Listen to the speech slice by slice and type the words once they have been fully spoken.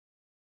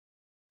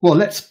Well,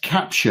 let's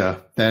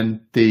capture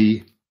then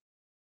the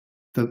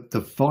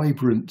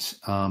vibrant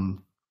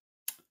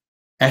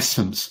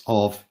essence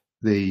of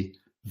the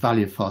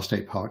Valley of Far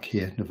State Park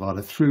here,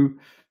 Nevada, through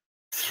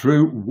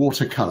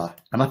watercolor.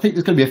 And I think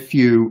there's going to be a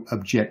few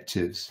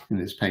objectives in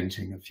this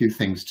painting, a few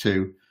things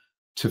to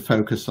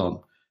focus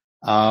on.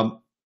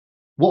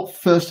 What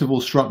first of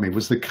all struck me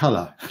was the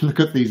color. Look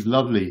at these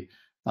lovely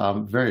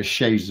various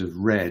shades of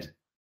red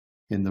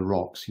in the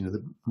rocks. You know,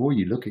 the more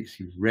you look, you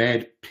see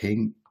red,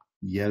 pink,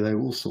 yellow,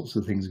 all sorts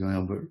of things going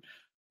on, but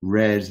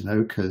reds and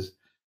ochres,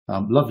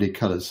 lovely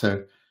colors.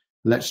 So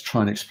let's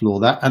try and explore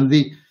that. And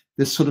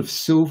this sort of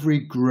silvery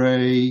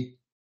gray,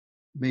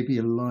 maybe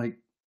a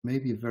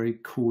very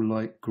cool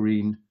light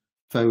green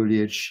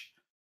foliage,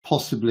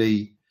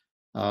 possibly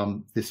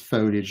this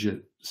foliage at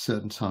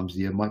certain times of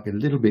the year might be a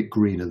little bit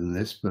greener than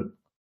this, but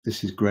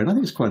this is great. I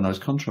think it's quite a nice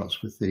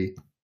contrast with the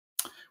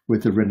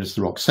redness of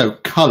the rock. So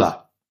color,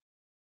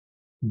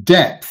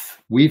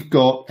 depth, we've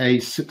got a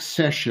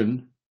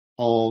succession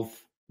of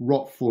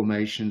rock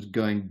formations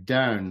going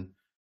down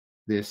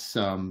this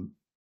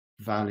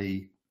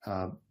valley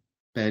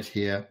bed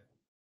here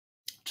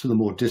to the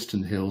more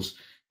distant hills.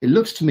 It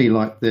looks to me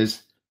like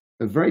there's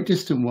a very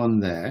distant one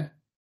there.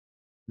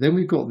 Then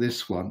we've got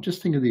this one.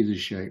 Just think of these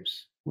as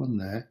shapes. One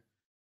there,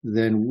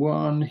 then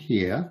one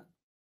here,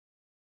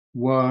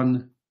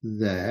 one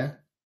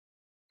there,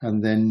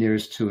 and then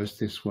nearest to us,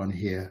 this one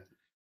here.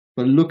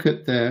 But look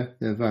at their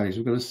values.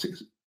 We've got a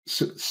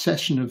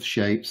succession of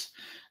shapes,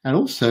 and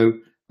also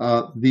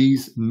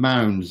these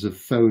mounds of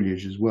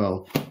foliage as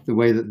well, the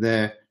way that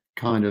they're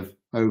kind of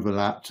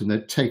overlapped, and they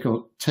take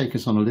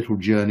us on a little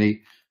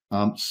journey,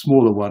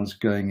 smaller ones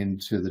going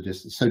into the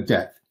distance. So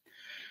depth.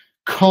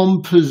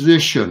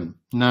 Composition.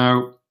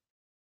 Now,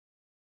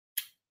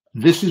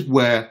 this is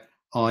where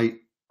I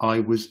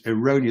was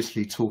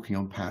erroneously talking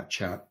on Pat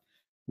Chat,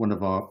 one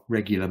of our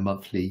regular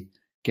monthly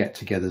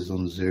get-togethers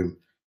on Zoom.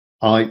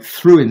 I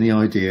threw in the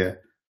idea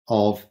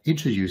of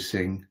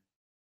introducing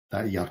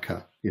that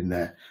yucca in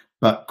there,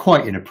 but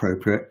quite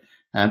inappropriate.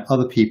 And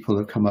other people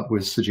have come up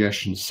with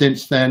suggestions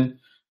since then.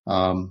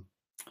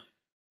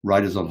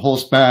 Riders on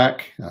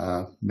horseback,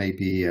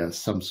 maybe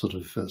some sort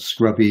of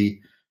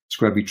scrubby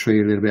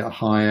tree a little bit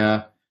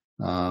higher,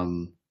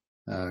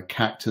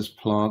 cactus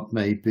plant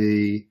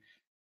maybe.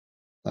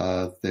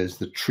 There's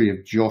the tree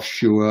of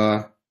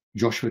Joshua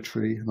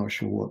tree. I'm not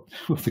sure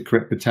what the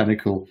correct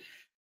botanical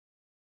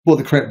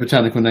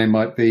name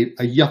might be.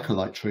 A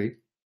yucca-like tree,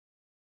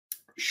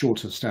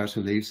 shorter, stouter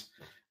leaves.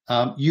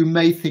 You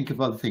may think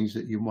of other things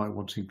that you might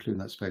want to include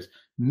in that space.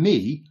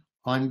 Me,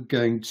 I'm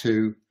going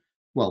to,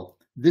 well,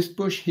 this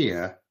bush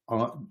here,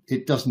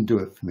 it doesn't do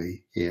it for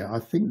me here. I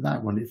think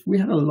that one, if we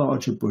had a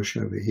larger bush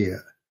over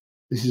here,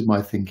 this is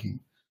my thinking,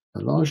 a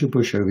larger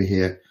bush over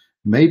here,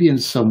 maybe in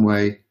some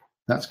way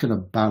that's going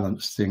to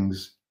balance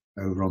things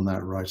over on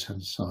that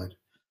right-hand side.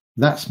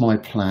 That's my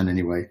plan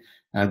anyway.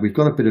 And we've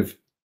got a bit of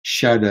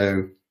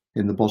shadow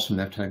in the bottom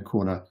left-hand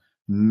corner.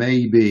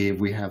 Maybe if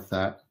we have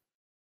that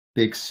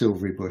big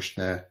silvery bush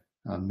there,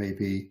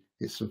 maybe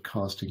it's sort of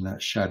casting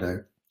that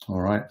shadow. All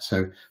right,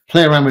 so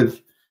play around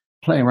with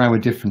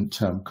different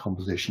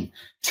composition.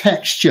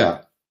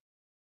 Texture.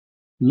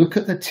 Look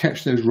at the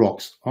texture of those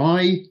rocks.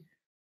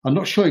 I'm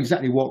not sure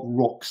exactly what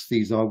rocks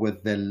these are, whether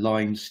they're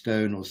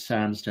limestone or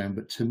sandstone,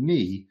 but to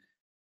me,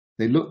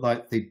 they look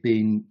like they've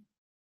been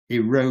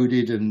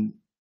eroded and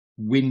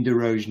wind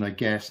erosion, I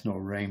guess,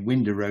 not rain,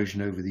 wind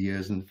erosion over the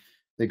years. And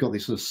they've got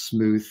these sort of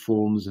smooth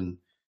forms and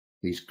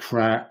these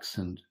cracks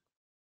and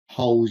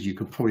holes you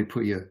could probably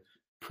put your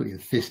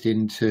fist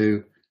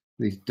into,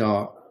 these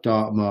dark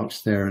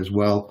marks there as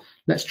well.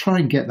 Let's try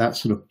and get that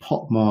sort of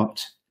pot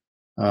marked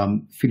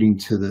feeling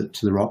to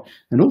the rock.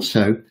 And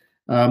also,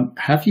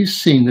 have you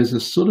seen there's a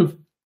sort of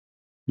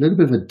little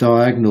bit of a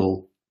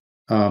diagonal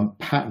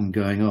pattern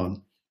going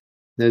on.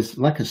 There's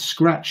like a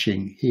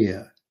scratching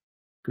here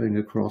going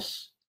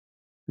across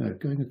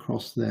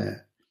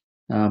there,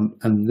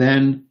 and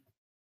then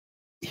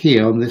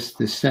here on this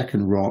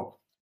second rock,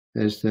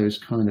 there's those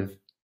kind of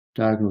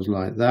diagonals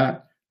like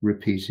that,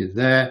 repeated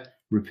there,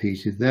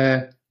 repeated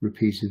there,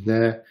 repeated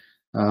there.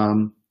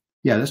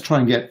 Yeah, let's try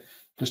and get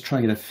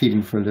a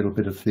feeling for a little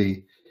bit of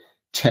the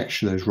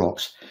texture of those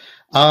rocks.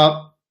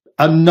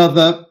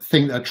 Another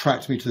thing that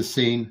attracted me to the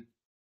scene,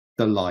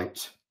 the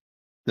light,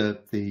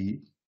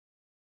 the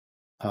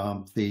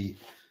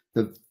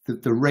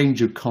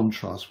range of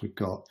contrast we've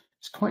got.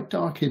 It's quite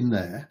dark in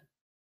there,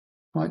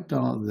 quite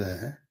dark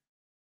there,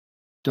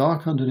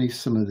 dark underneath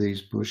some of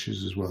these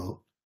bushes as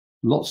well.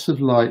 Lots of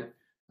light,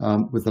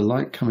 with the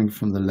light coming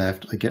from the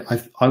left.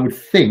 I would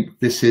think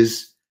this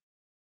is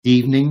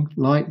evening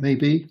light,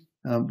 maybe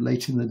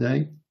late in the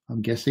day,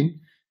 I'm guessing.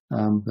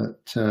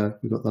 But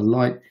we've got the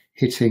light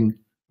hitting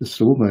this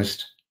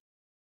almost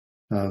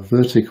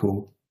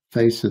vertical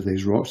face of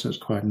these rocks. That's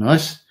quite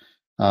nice.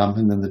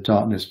 And then the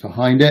darkness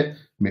behind it,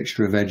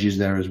 mixture of edges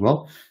there as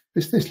well.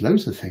 There's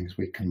loads of things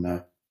we can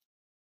that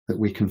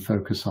we can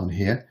focus on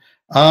here.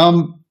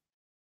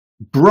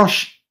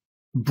 Brush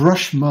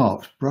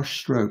marks, brush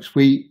strokes.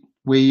 We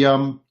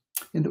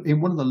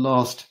in one of the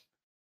last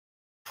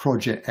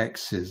Project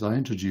X's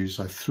I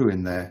threw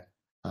in there,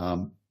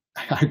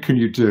 how can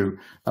you do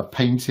a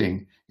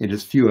painting in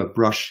as fewer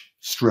brush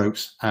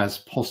strokes as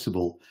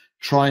possible?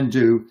 Try and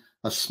do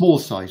a small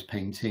size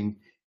painting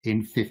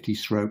in 50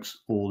 strokes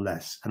or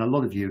less. And a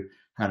lot of you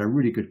had a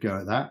really good go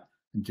at that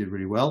and did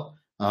really well.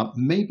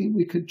 Maybe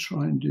we could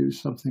try and do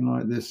something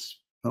like this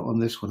on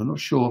this one. I'm not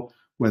sure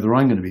whether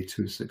I'm going to be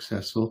too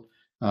successful.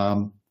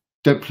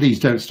 Please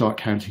don't start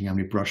counting how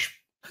many brush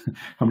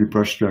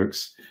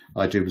strokes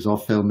I do, because I'll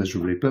fail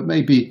miserably. But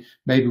maybe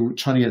we're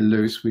trying to get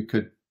loose. We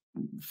could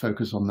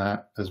focus on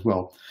that as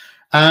well.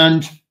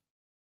 And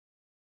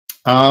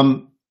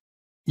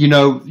you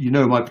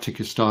know my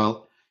particular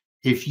style.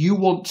 If you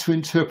want to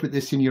interpret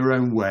this in your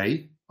own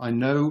way, I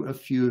know a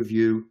few of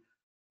you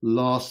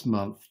last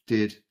month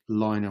did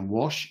line and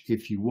wash.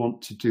 If you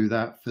want to do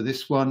that for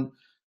this one,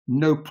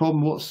 no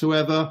problem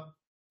whatsoever,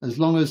 as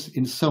long as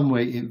in some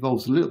way it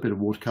involves a little bit of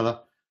watercolor.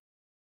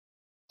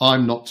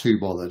 I'm not too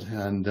bothered,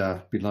 and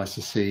it'd be nice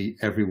to see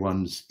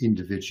everyone's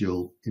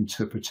individual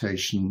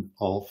interpretation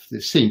of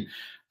this scene.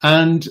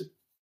 And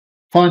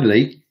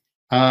finally,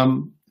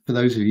 for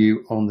those of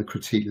you on the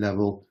critique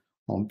level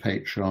on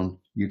Patreon,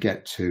 you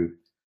get to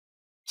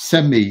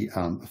send me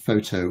a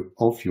photo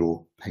of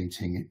your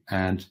painting,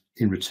 and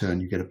in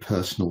return you get a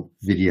personal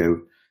video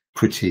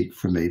critique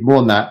from me. More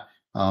on that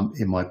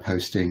in my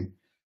posting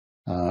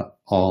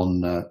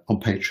on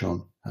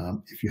Patreon,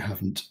 if you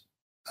haven't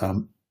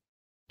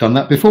done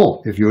that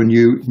before, if you're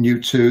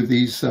new to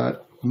these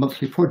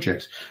monthly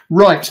projects.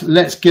 Right,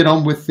 let's get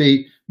on with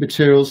the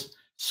materials.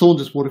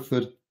 Saunders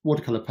Waterford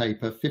watercolor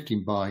paper,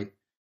 15 by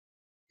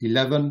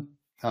 11.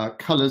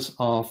 Colors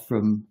are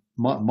from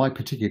my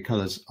particular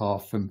colors are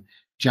from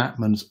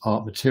Jackman's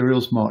Art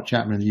Materials, Mark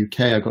Jackman in the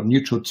UK. I've got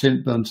neutral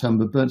tint, burnt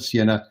umber, burnt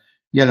sienna,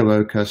 yellow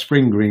ochre,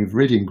 spring green,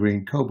 viridian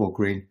green, cobalt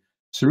green,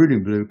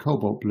 cerulean blue,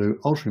 cobalt blue,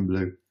 ultramarine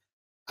blue,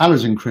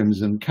 alizarin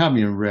crimson,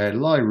 cadmium red,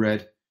 lye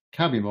red,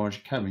 cadmium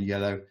orange, cadmium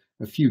yellow,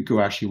 a few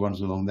gouache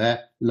ones along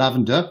there.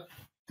 Lavender.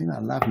 I think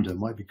that lavender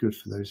might be good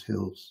for those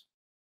hills.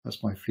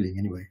 That's my feeling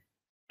anyway.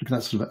 Look at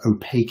that sort of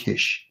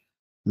opaque-ish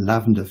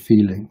lavender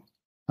feeling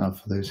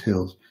for those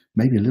hills.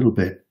 Maybe a little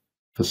bit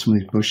for some of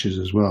these bushes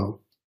as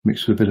well.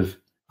 Mixed with a bit of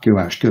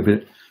gouache. Go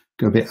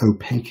a bit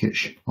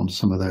opaque-ish on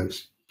some of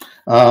those.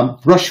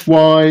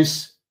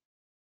 Brush-wise,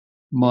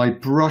 my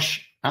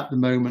brush at the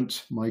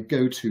moment, my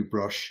go-to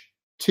brush,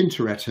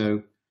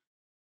 Tintoretto.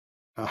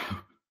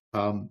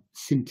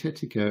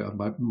 Sintetico,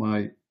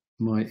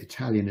 my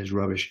Italian is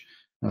rubbish.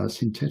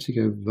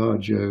 Sintetico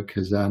Vargio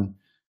Kazan.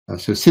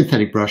 So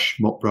synthetic brush,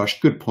 mop brush,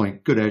 good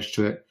point, good edge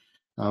to it.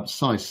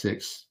 Size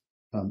 6,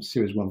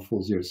 series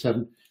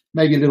 1407.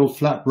 Maybe a little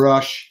flat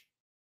brush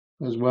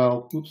as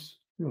well. Oops,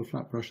 a little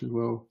flat brush as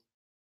well.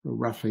 A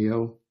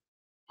Raphael,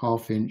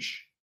 1/2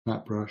 inch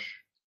flat brush.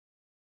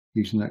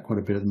 Using that quite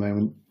a bit at the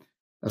moment.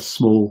 A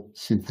small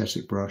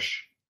synthetic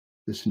brush.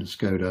 This in a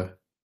Skoda. I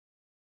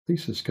think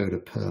it's a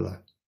Skoda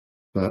Perla.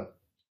 But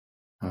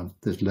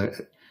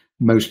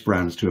most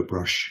brands do a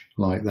brush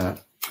like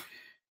that.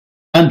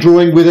 And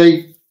drawing with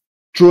a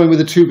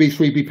 2B,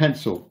 3B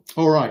pencil.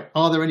 All right.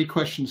 Are there any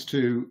questions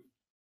to?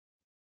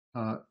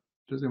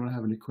 Does anyone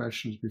have any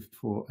questions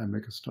before I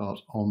make a start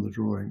on the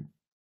drawing?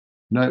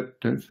 No,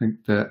 don't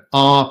think there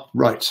are.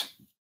 Right.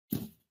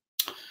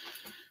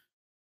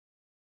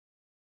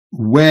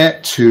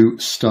 Where to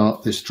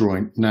start this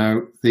drawing?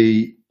 Now,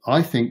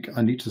 I think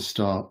I need to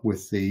start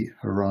with the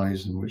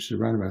horizon, which is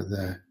around about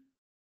there.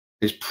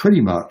 It's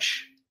pretty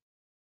much,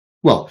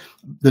 well,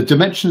 the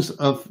dimensions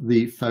of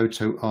the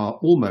photo are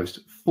almost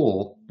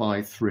 4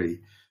 by 3.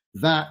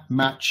 That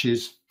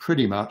matches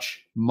pretty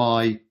much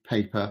my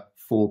paper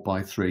 4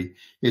 by 3.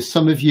 If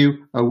some of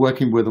you are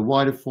working with a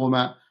wider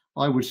format,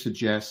 I would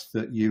suggest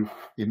that you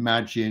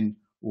imagine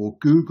or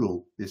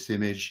Google this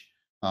image,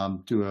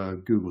 do a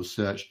Google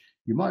search.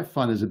 You might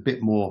find there's a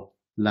bit more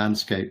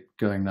landscape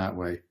going that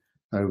way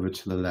over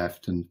to the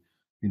left, and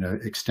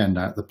extend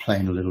out the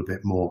plane a little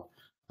bit more.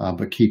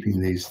 But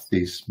keeping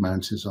these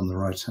mountains on the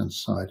right-hand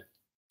side.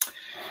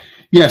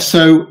 Yeah,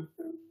 so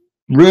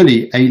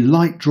really a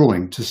light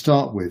drawing to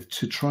start with,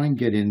 to try and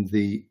get in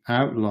the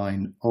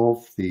outline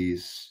of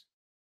these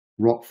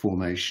rock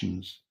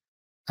formations,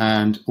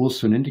 and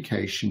also an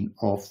indication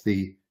of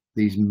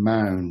these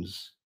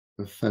mounds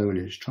of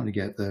foliage, trying to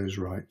get those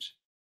right.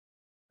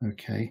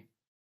 Okay,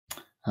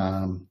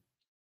 and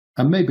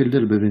maybe a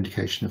little bit of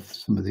indication of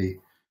some of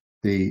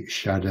the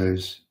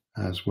shadows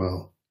as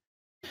well.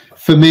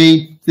 For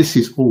me, this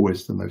is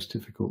always the most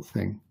difficult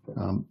thing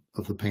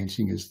of the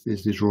painting is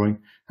the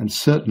drawing, and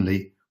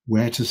certainly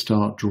where to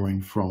start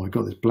drawing from. I've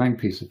got this blank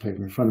piece of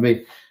paper in front of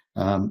me.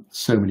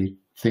 So many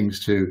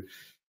things so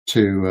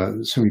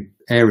many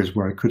areas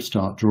where I could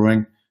start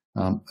drawing.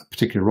 A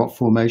particular rock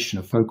formation,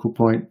 a focal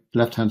point,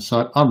 left-hand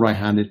side. I'm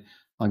right-handed.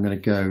 I'm going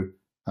to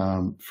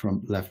go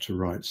from left to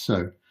right.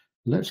 So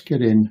let's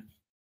get in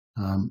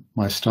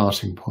my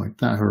starting point,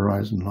 that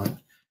horizon line,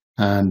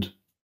 and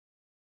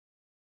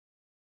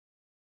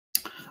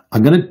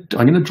I'm going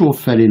to draw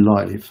fairly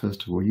lightly.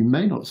 First of all, you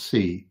may not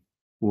see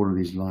all of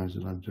these lines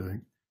that I'm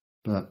doing,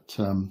 but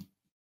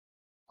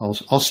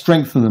I'll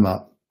strengthen them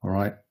up, all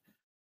right,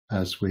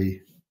 as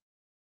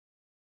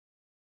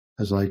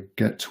I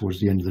get towards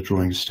the end of the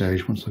drawing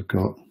stage. Once I've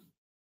got,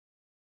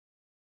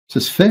 so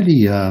it's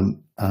fairly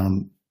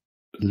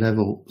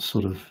level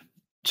sort of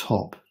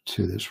top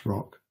to this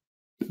rock,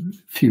 a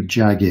few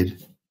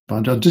jagged,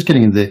 but I'm just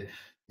getting in the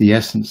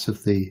essence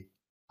of the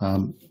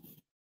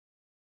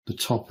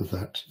top of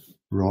that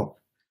rock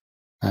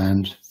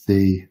and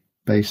the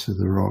base of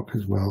the rock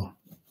as well,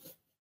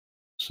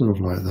 sort of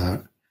like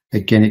that.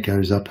 Again, it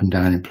goes up and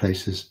down in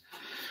places.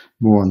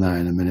 More on that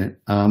in a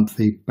minute.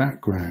 The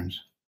background,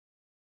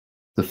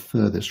 the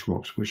furthest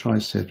rocks, which I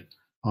said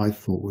I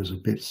thought was a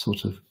bit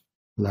sort of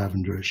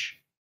lavenderish,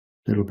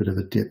 little bit of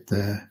a dip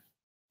there,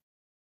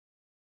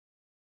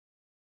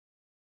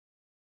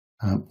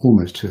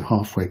 almost to a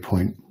halfway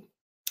point.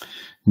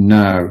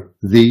 Now,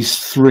 these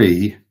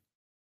three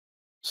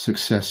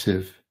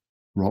successive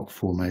rock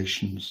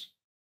formations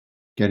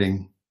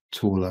getting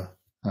taller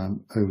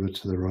over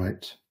to the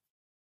right,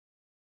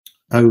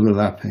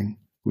 overlapping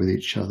with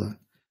each other,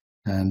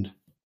 and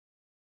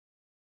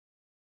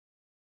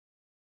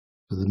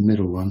for the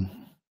middle one,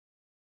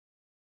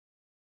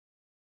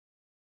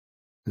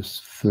 this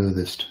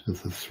furthest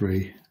of the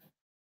three,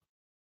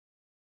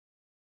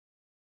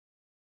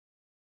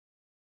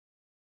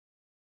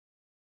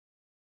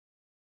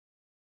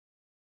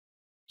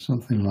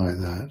 something like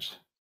that,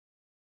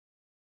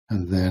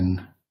 and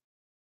then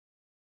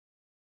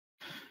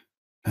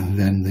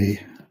the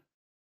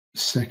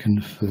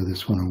second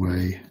furthest one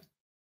away,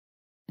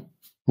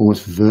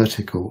 almost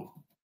vertical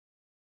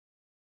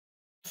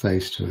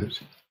face to it.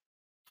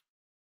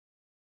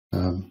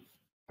 And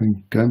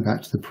going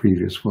back to the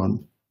previous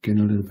one,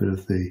 getting a little bit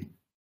of the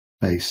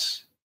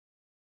base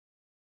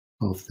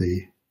of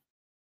the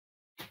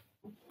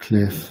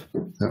cliff,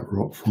 that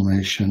rock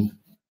formation.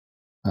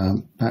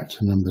 Back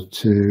to number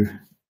 2.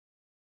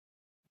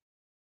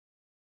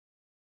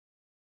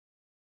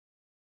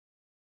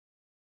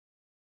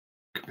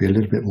 Could be a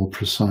little bit more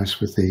precise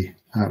with the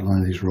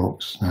outline of these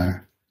rocks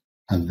now,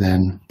 and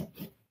then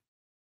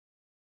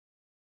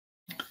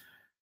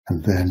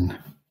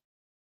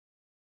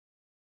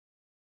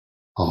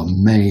our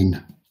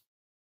main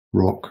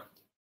rock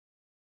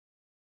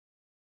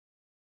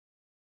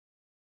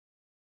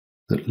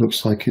that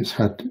looks like it's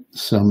had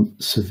some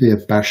severe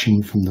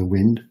bashing from the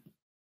wind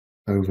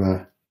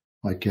over,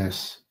 I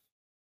guess,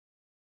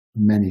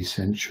 many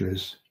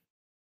centuries,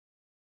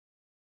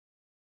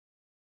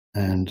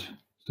 and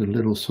there's a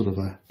little sort of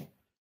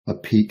a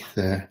peak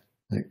there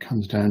that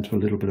comes down to a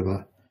little bit of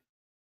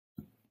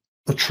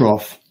a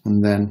trough,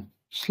 and then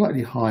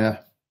slightly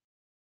higher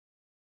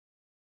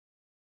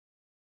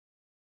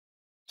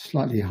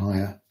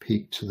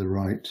peak to the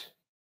right.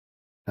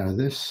 Now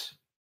this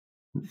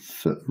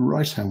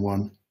right hand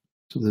one,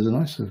 so there's a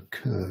nice sort of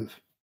curve,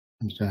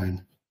 comes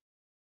down,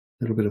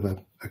 a little bit of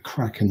a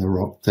crack in the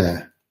rock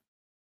there,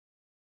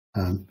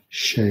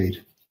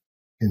 shade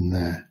in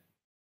there,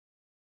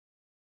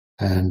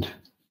 and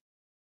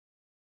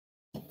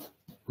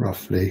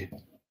roughly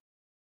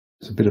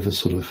there's a bit of a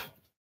sort of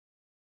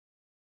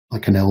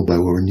like an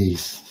elbow or a knee,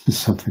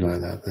 something like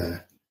that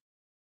there.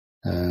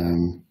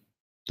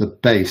 The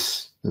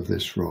base of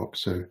this rock,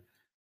 so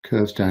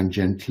curves down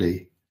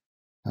gently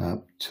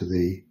to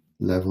the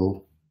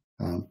level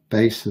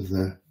base of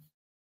the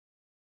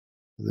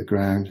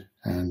ground,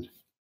 and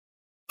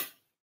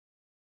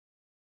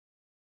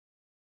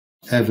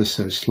ever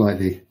so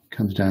slightly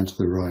comes down to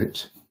the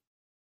right.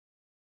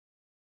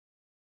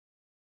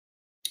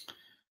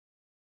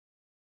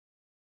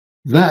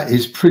 That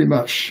is pretty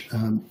much,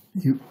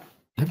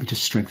 let me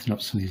just strengthen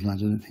up some of these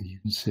lines. I don't think you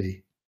can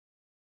see.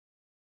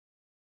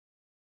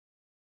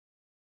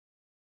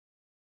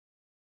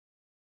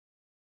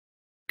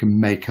 Can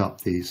make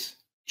up these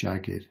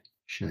jagged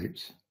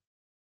shapes,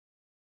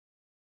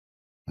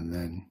 and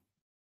then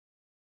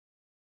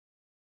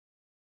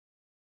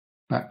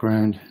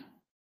background,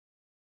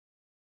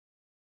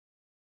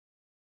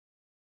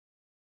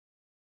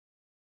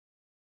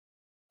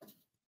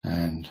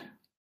 and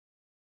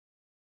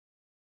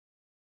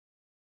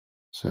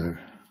so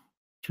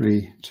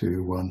 3,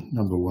 2, 1,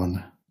 number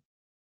one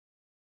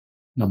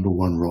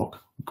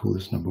rock. We'll call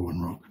this number 1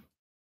 rock.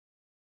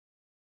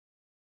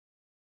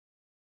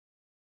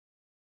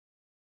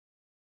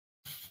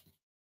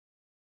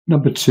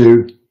 Number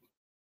 2,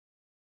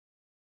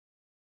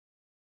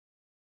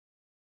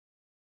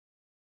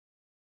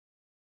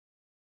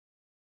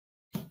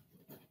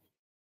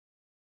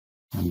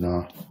 and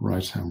our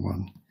right hand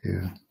one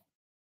here.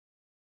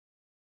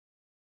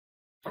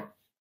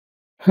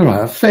 All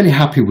right, I'm fairly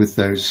happy with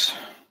those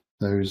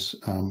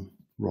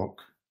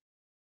rock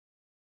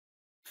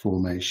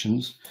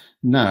formations.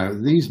 Now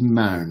these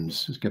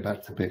mounds, let's get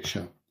back to the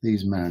picture,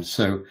 these mounds.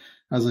 So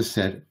as I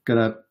said,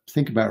 gonna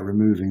think about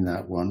removing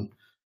that one,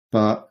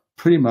 but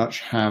pretty much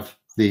have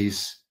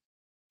these,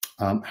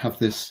 have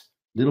this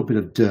little bit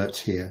of dirt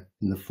here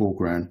in the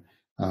foreground,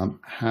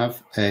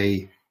 have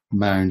a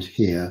mound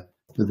here,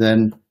 but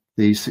then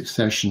the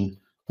succession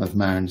of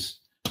mounds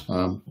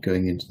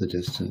going into the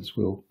distance.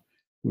 We'll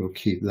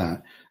keep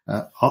that.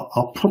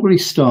 I'll probably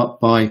start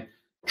by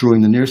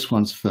drawing the nearest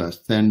ones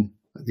first, then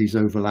these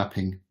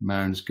overlapping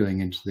mounds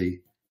going into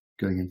the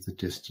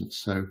distance.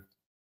 So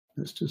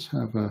let's just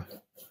have a.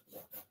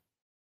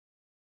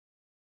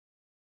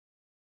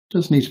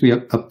 Doesn't need to be a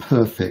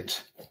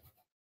perfect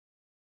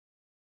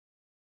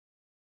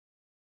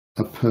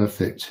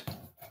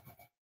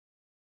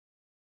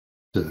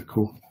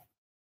circle.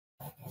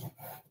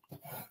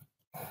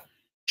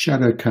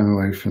 Shadow come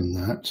away from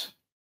that.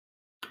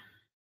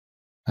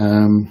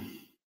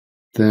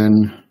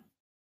 Then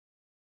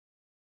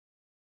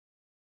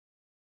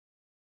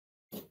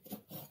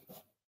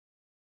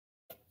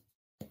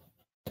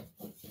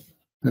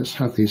let's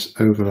have these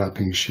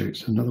overlapping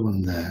shapes. Another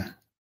one there.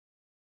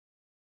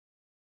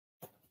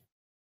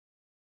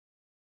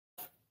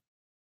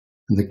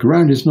 And the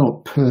ground is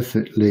not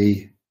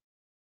perfectly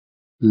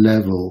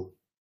level.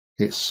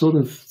 It's sort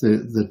of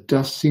the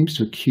dust seems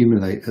to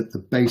accumulate at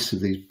the base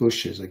of these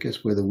bushes, I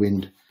guess where the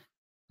wind,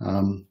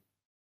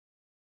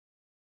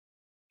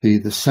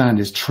 the sand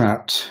is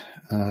trapped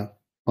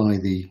by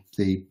the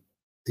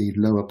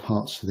lower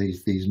parts of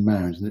these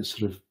mounds, and it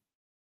sort of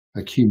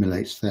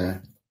accumulates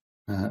there.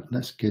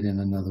 Let's get in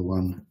another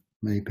one,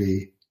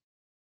 maybe.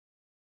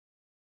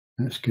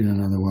 Let's get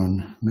another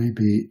one,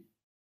 maybe.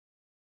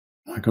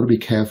 I've got to be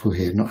careful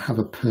here, not have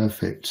a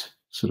perfect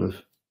sort of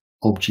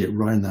object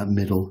right in that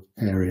middle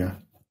area.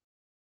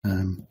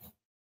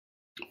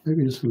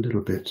 Maybe just a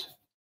little bit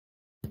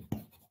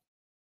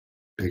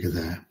bigger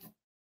there.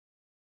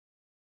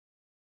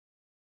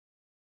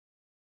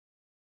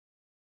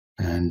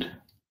 And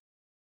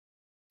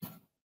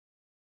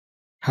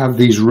have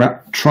these,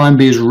 try and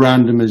be as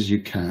random as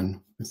you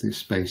can with the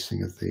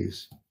spacing of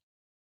these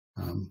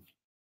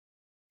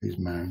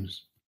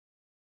mounds.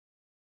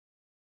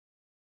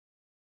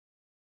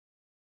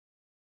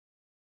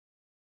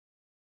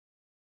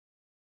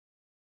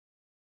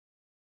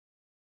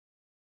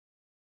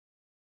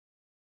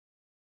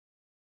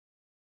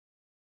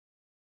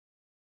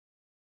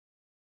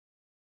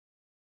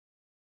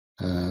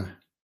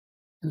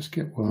 Let's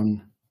get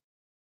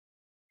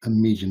a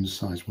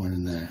medium-sized one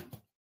in there.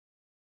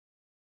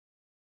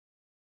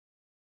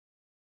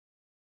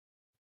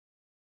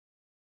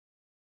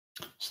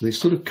 So they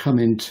sort of come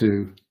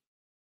into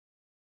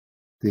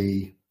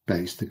the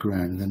base, the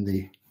ground, and then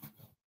the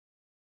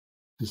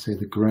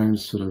ground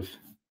sort of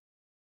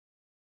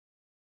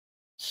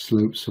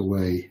slopes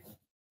away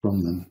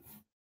from them,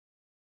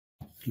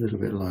 a little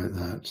bit like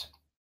that.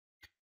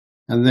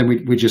 And then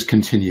we just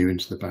continue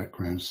into the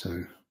background. So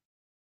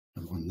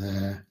another one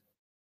there,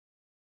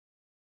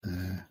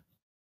 there.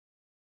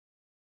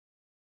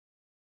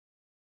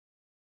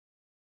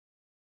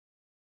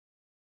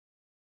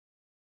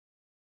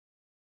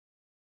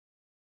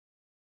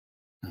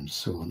 And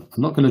so on.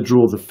 I'm not going to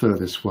draw the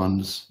furthest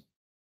ones.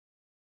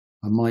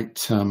 I might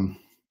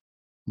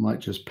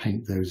just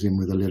paint those in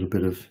with a little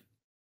bit of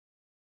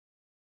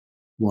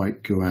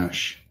white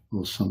gouache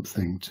or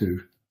something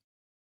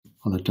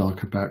on a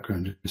darker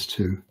background, just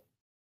to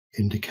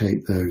indicate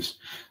those.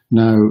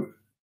 Now,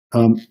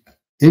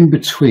 in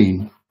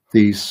between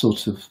these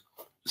sort of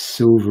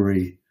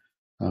silvery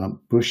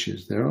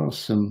bushes, there are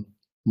some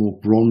more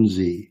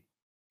bronzy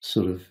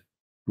sort of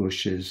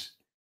bushes.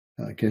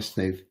 I guess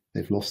they've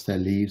lost their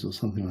leaves or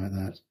something like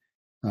that.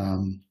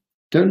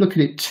 Don't look at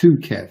it too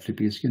carefully,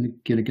 because you're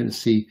going to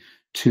see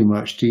too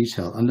much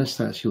detail, unless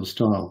that's your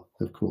style.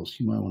 Of course,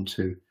 you might want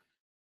to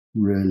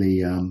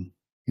really,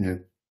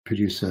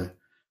 produce a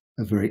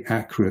very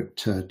accurate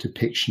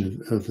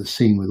depiction of the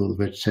scene with all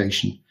the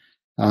vegetation.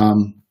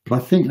 But I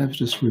think, let's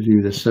just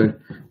review this. So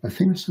I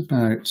think that's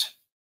about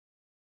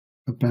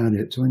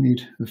it. Do I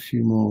need a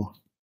few more?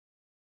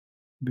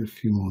 Maybe a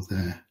few more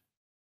there.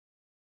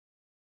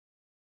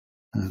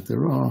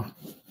 There are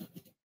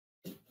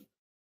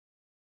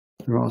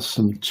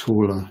some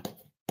taller,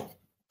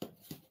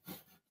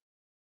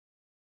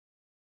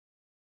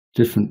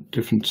 different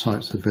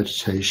types of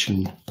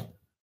vegetation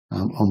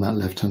on that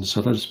left-hand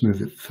side. I'll just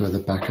move it further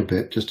back a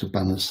bit just to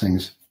balance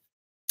things.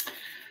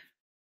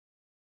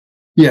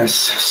 Yes,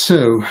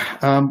 so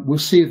we'll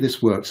see if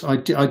this works. I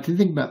did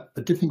think about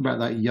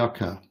that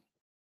yucca.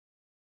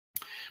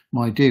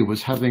 My idea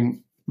was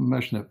having,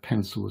 imagine that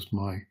pencil was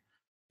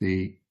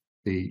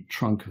the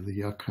trunk of the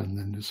yucca, and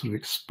then this sort of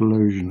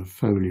explosion of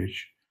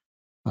foliage,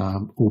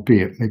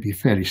 albeit maybe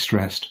fairly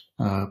stressed,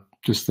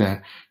 just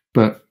there,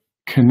 but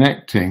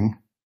connecting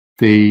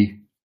the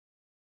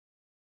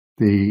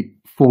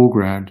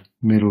foreground,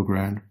 middle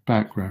ground,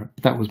 background.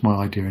 That was my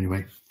idea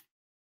anyway.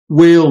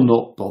 We'll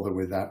not bother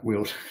with that.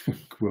 We'll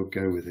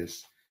go with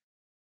this.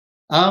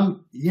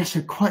 Yes,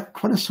 so quite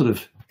a sort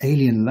of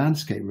alien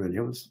landscape, really.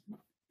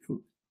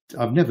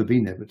 I've never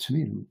been there, but to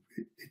me,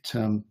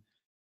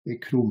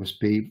 it could almost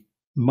be,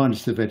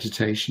 minus the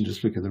vegetation,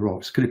 just look at the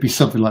rocks. Could it be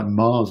something like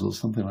Mars or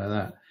something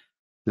like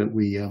that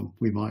we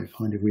might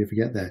find if we ever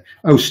get there?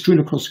 Oh, strewn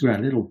across the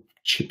ground, little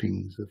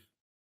chippings of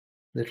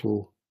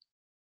little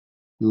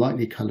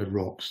lightly coloured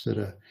rocks that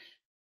are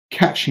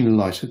catching the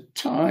light, a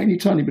tiny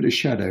bit of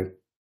shadow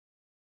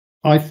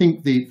I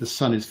think the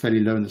sun is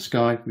fairly low in the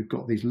sky. We've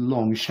got these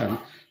long shadows.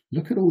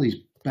 Look at all these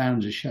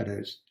bands of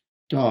shadows.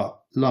 Dark,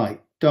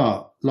 light,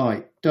 dark,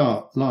 light,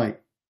 dark, light,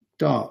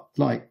 dark,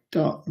 light,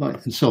 dark,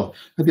 light, and so on. I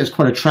think that's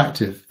quite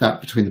attractive,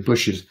 that between the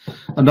bushes.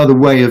 Another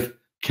way of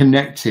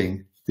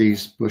connecting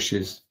these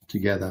bushes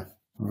together.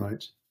 All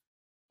right.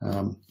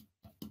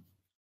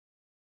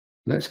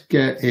 Let's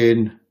get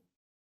in.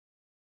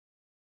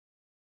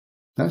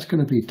 That's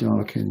going to be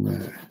dark in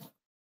there.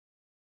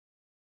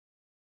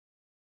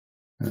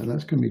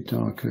 That's going to be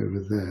dark over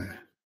there.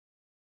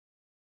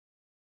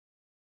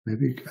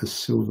 Maybe a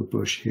silver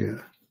bush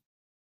here.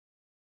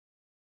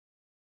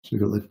 So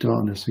we've got the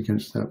darkness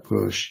against that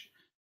bush.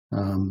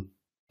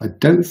 I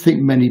don't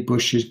think many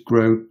bushes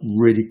grow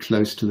really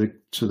close to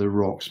the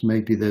rocks.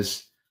 Maybe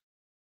there's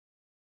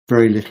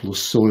very little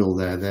soil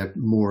there. They're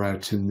more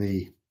out in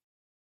the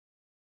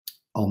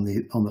on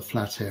the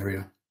flat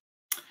area.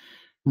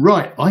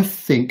 Right, I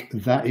think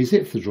that is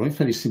it for the drawing.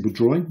 Fairly simple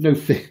drawing. No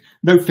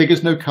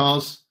figures, no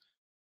cars.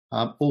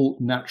 All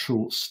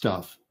natural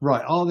stuff.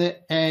 Right, are there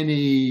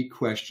any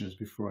questions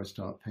before I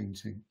start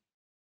painting?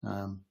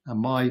 And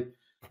my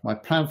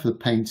plan for the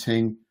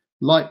painting,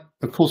 like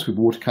of course with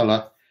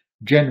watercolor,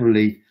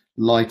 generally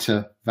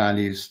lighter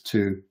values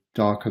to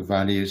darker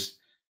values,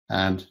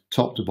 and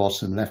top to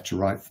bottom, left to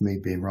right for me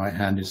being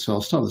right-handed. So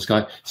I'll start with the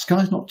sky.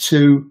 Sky's not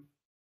too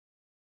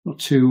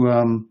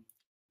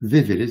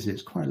vivid, is it?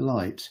 It's quite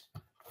light.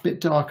 A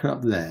bit darker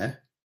up there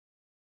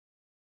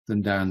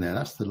than down there.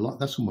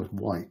 That's almost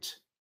white.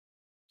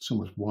 It's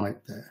almost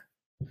white there.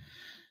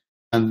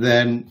 And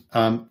then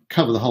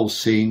cover the whole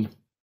scene.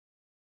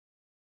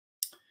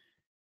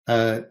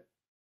 A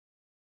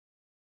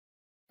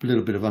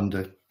little bit of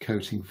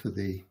undercoating for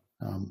the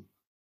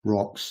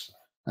rocks,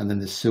 and then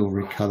the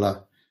silvery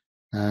colour.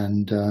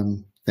 And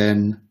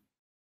then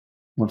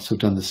once I've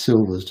done the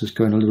silvers, just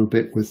going a little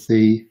bit with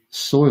the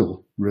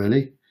soil,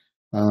 really.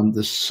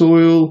 The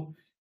soil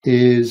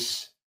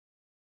is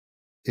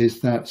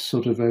that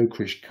sort of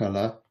ochreish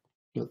colour,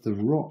 but the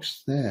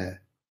rocks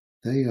there,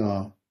 they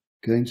are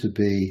going to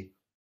be,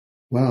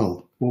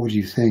 well, what would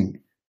you think?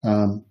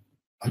 I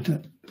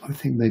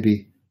think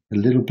maybe a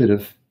little bit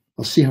of,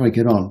 I'll see how I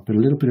get on, but a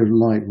little bit of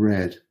light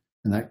red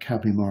and that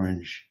cadmium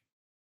orange.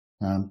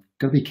 Got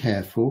to be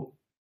careful.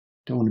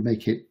 Don't want to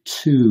make it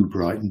too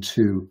bright and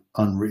too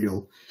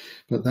unreal,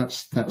 but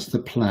that's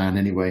the plan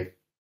anyway.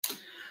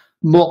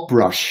 Mop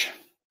brush,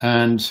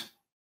 and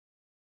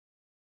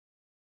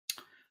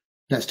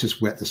let's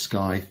just wet the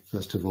sky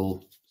first of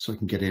all, so I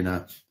can get in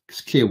it's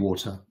clear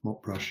water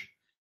mop brush.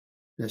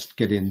 Let's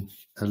get in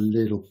a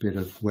little bit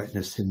of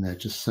wetness in there,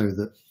 just so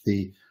that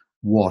the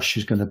wash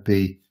is going to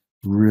be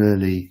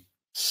really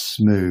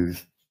smooth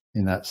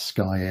in that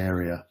sky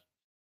area.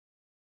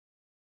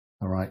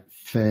 All right,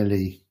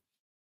 fairly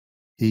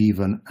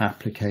even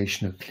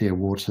application of clear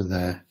water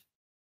there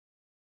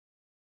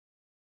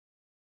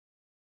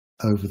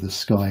over the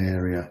sky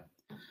area.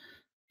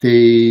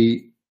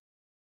 The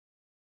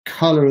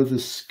colour of the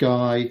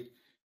sky,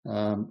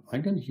 I'm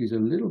going to use a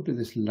little bit of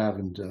this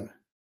lavender,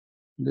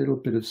 a little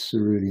bit of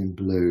cerulean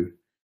blue,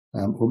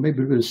 or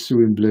maybe a bit of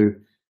cerulean blue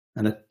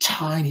and a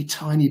tiny,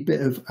 tiny bit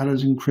of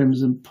alizarin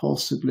crimson,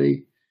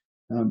 possibly,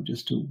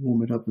 just to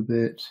warm it up a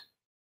bit.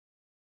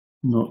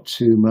 Not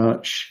too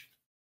much,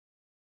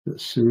 but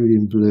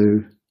cerulean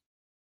blue,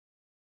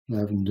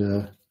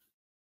 lavender,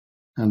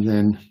 and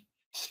then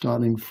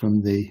starting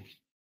from the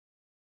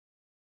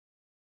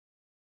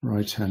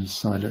right-hand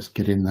side, let's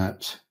get in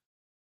that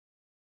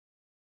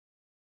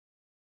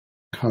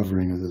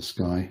covering of the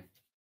sky.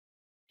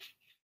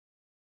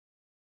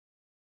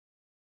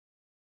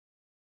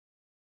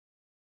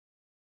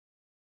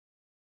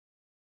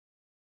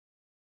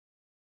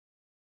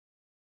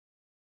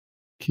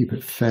 Keep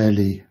it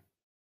fairly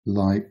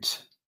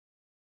light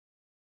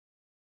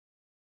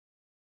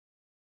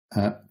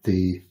at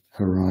the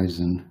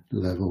horizon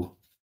level.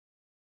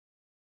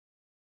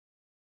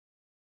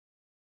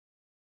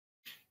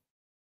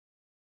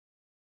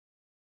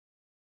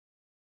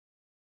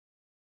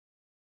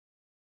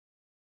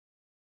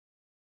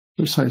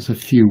 Looks like there's a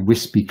few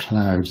wispy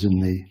clouds in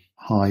the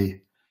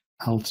high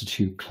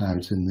altitude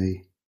clouds in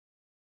the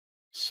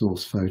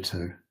source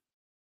photo. A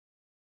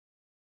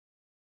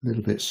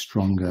little bit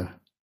stronger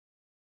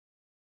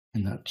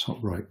in that top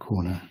right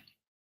corner.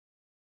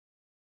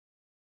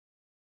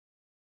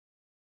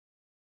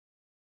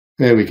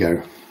 There we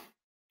go.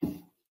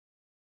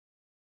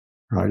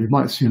 Right, you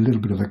might see a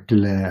little bit of a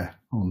glare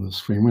on the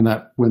screen.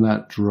 When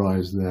that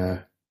dries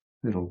there,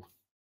 it'll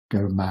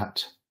go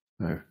matte.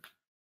 So,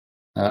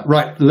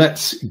 right,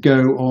 let's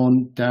go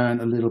on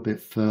down a little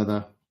bit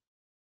further.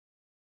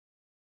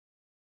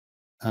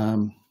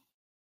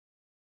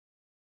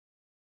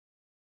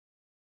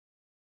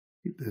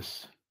 Keep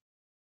this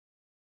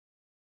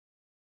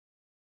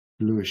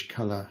bluish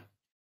colour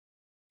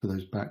for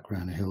those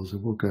background hills,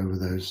 and we'll go over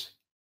those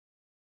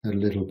a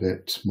little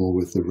bit more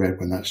with the red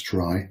when that's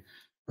dry.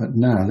 But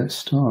now let's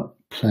start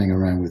playing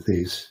around with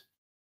these.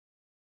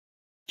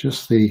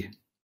 Just the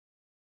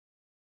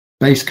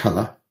base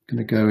colour, going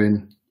to go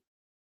in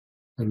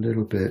a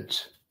little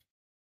bit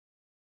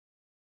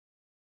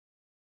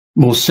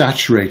more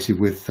saturated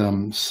with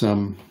some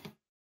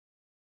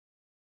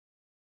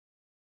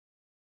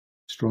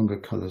stronger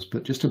colors,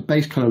 but just a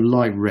base color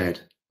light red.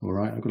 All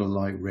right, I've got a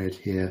light red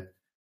here,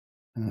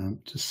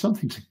 just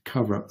something to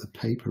cover up the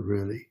paper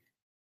really.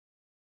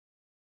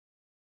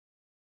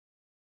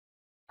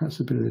 Perhaps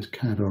a bit of this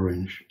cad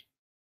orange.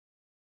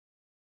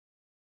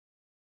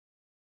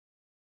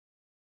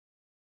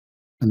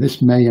 And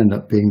this may end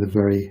up being the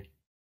very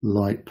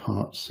light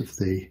parts of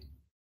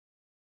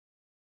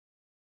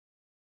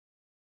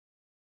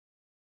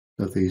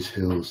these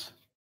hills,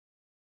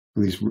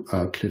 these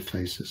cliff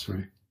faces,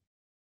 sorry.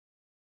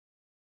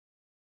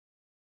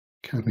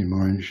 Cadmium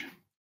orange.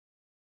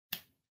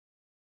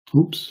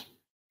 Oops.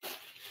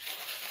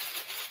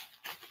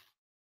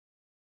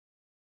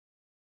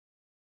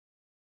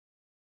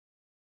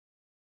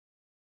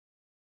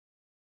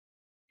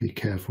 Be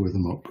careful with the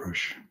mop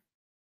brush.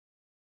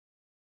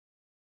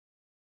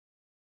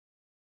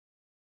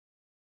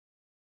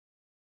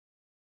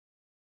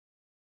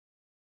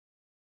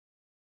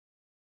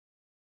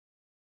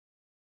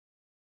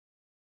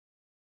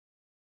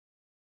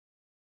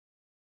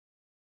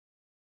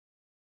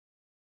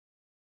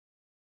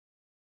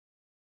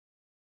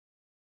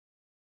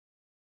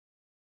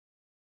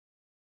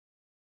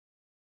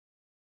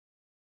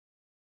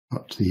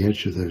 Up to the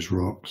edge of those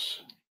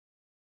rocks.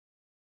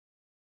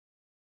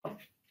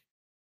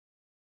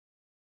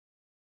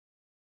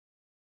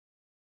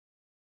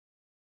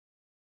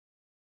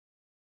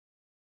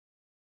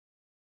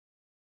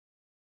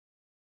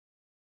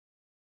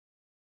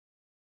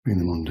 Bring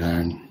them on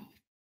down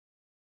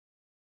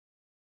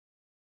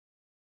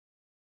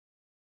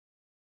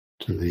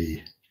to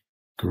the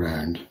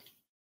ground.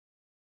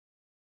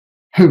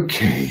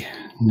 Okay,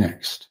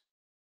 next.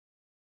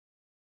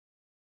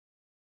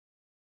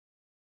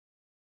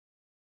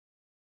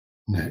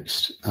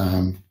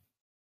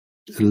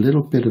 A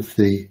little bit of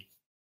the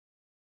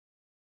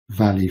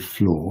valley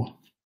floor,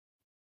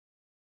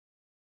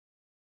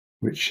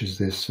 which is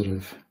this sort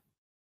of,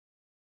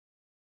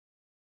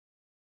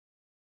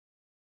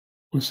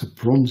 what's a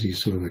bronzy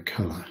sort of a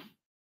colour.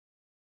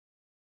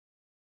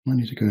 I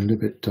need to go a little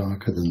bit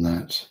darker than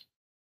that,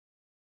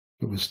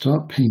 but we'll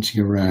start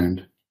painting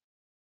around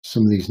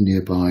some of these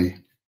nearby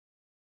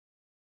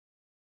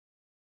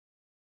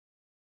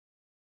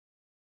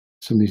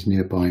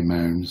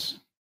mounds.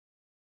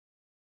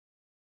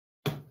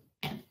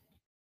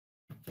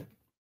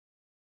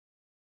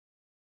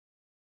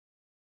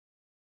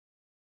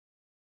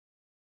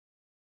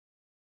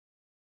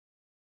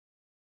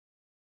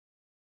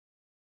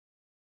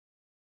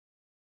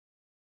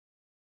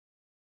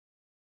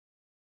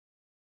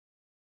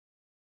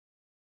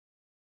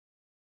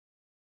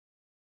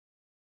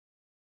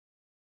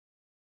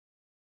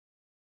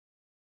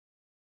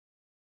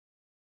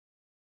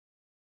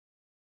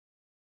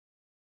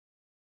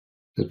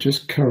 So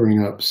just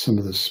covering up some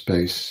of the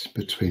space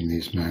between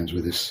these mounds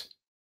with this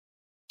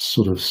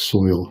sort of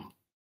soil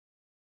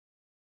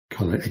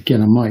colour.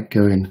 Again, I might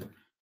go in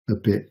a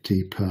bit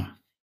deeper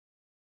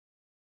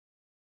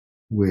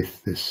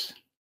with this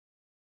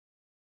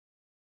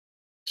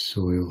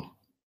soil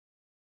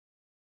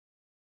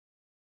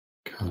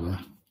colour.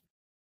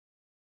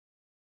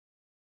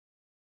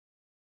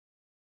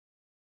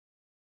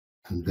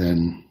 And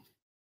then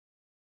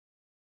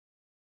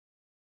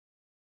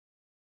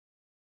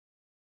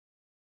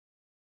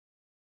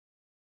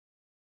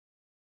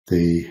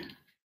the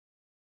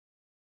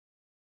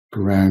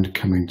ground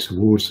coming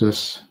towards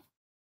us.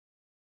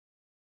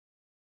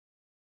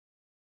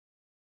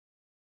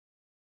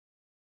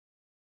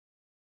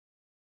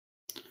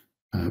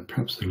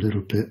 Perhaps a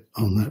little bit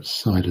on that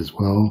side as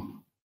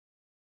well.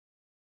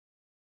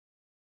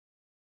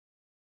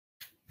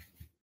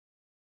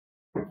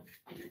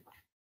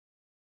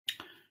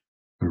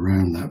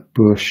 Around that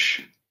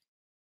bush,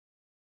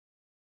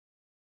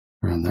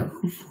 around that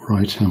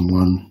right-hand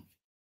one.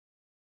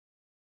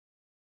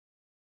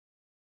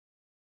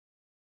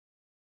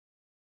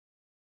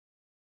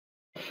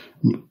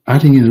 I'm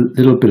adding in a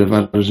little bit of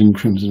alizarin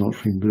crimson,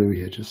 ultramarine blue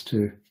here, just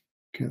to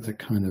get that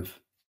kind of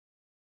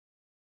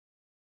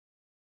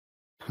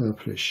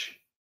purplish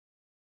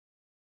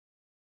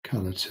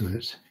colour to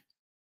it.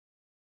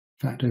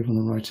 In fact, over on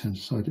the right-hand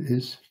side, it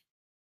is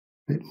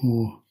a bit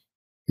more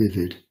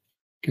vivid.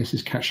 I guess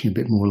it's catching a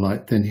bit more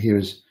light. Then here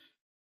is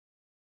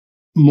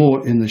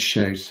more in the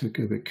shade, so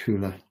go a bit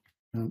cooler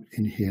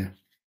in here.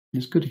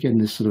 It's good to get in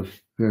this sort of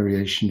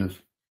variation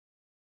of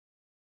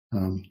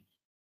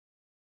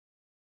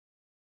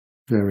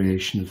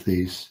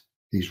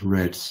these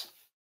reds.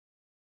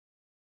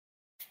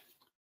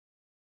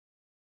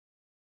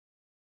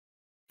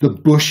 The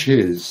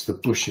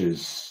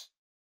bushes.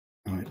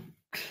 Right,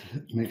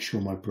 make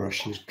sure my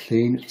brush is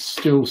clean.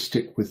 Still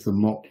stick with the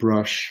mop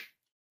brush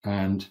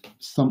and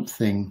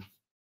something,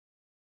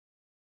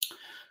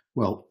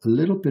 well, a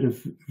little bit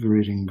of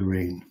viridian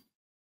green.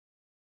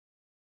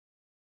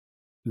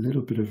 A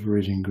little bit of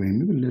viridian green,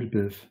 maybe a little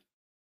bit of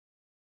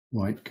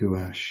white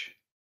gouache.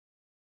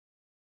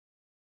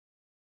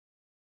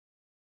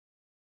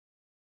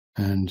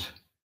 and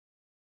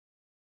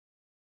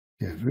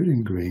yeah, red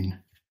and green.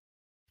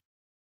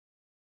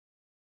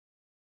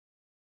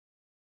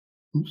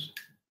 Oops,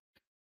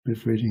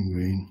 red and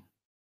green,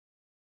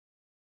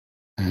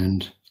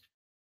 and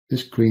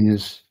this green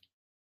is,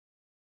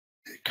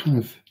 it kind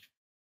of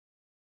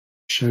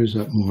shows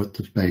up more at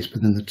the base,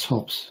 but then the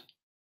tops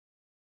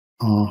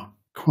are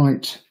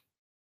quite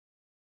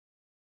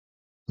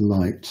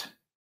light.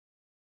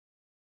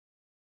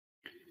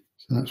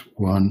 So that's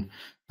one.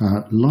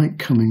 Light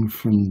coming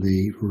from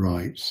the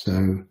right,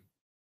 so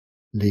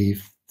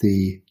leave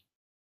the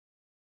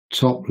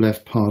top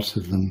left part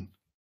of them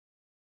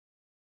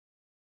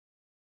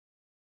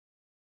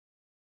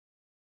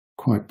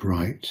quite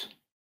bright.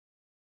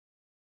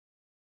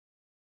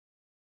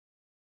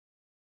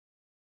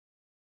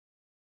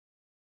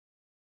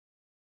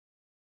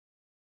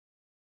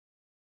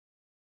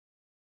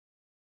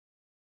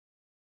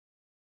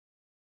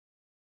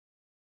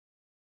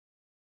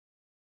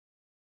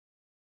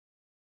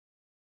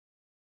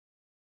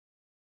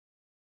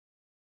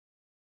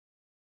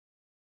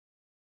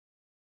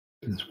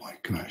 This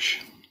white gouache.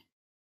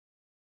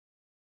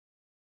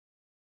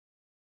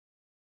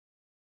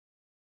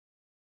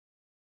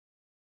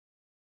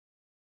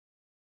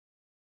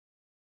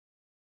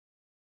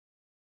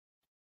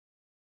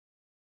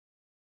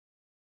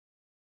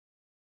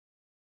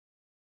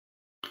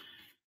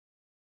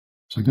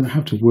 So I'm going to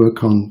have to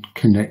work on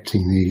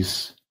connecting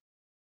these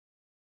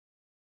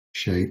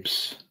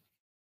shapes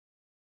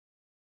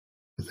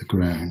with the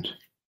ground.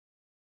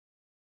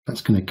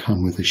 That's going to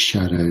come with the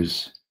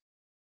shadows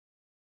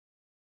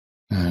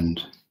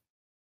and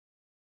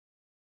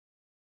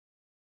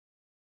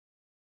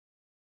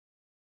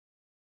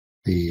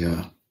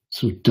the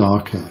sort of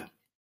darker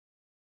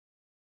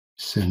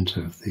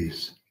center of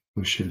these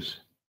bushes.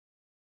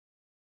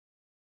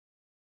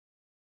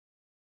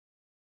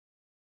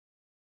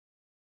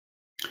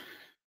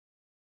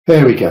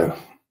 There we go.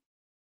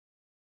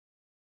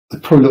 They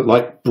probably look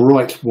like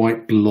bright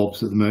white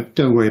blobs at the moment.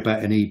 Don't worry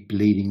about any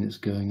bleeding that's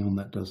going on.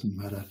 That doesn't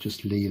matter.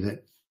 Just leave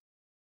it.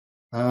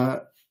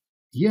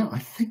 Yeah, I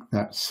think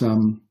that's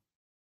that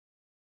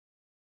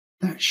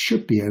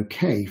should be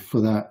okay for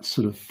that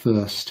sort of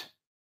first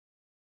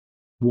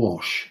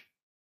wash.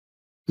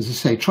 As I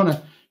say, trying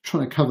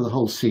to cover the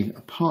whole scene,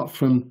 apart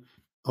from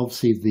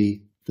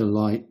obviously the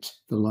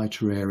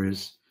lighter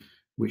areas,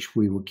 which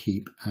we will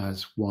keep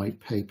as white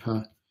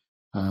paper.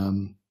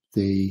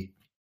 The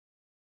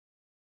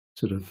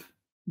sort of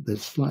the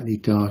slightly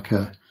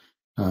darker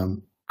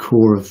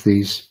core of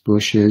these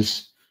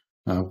bushes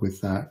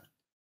with that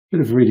bit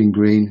of red and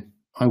green.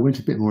 I went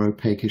a bit more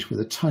opaquish with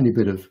a tiny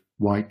bit of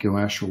white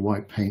gouache or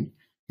white paint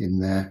in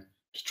there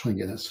to try and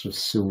get that sort of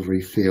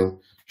silvery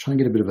feel. Try and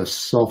get a bit of a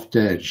soft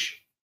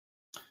edge.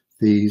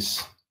 The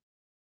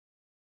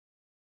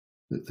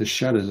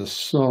shadows are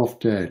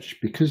soft edge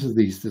because of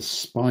the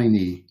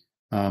spiny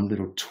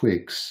little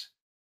twigs.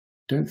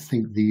 Don't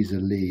think these are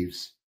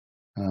leaves,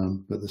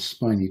 but the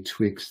spiny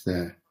twigs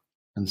there,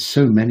 and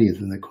so many of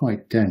them, they're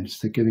quite dense.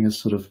 They're giving a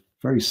sort of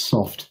very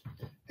soft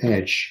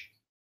edge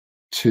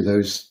to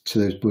those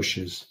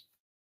bushes.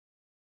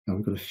 Now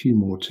we've got a few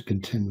more to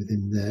contend with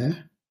in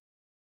there.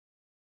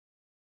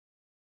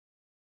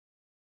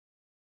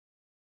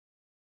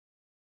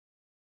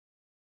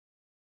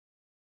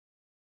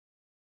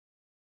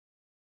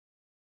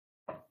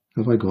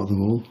 Have I got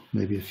them all?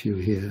 Maybe a few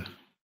here.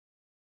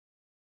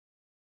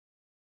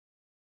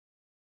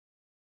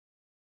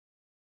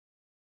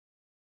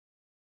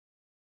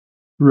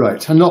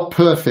 Right, and not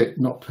perfect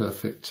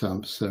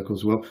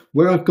circles. Well,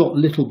 where I've got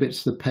little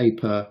bits of the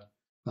paper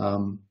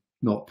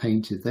not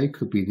painted, they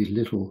could be these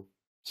little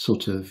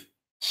sort of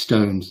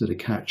stones that are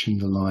catching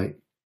the light.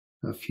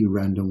 A few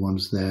random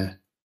ones there,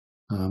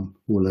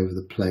 all over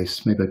the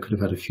place. Maybe I could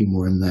have had a few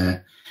more in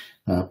there,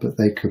 but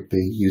they could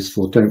be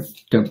useful.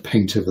 Don't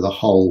paint over the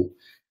whole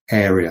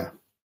area.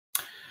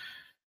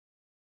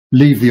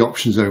 Leave the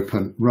options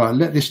open. Right,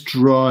 let this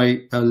dry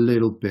a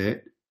little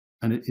bit.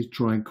 And it is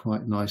drying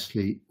quite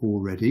nicely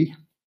already.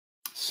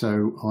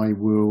 So I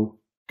will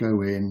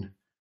go in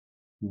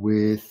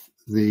with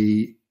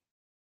the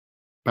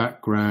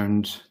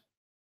background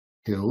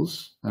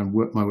hills and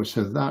work my way.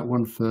 So that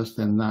one first,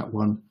 then that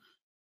one,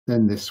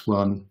 then this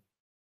one,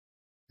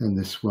 then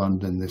this one,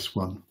 then this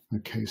one.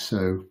 Okay,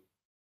 so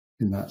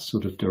in that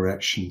sort of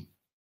direction.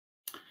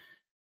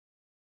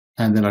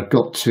 And then I've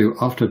got to,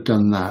 after I've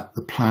done that,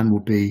 the plan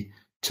will be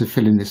to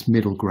fill in this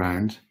middle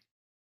ground.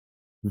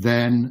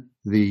 Then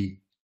the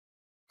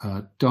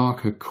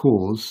darker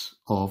cores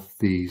of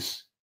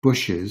these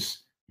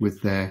bushes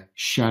with their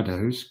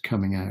shadows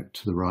coming out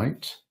to the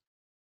right.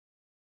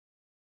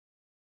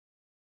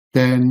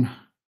 Then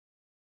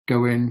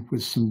go in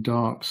with some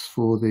darks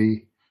for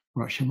the,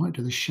 or actually I might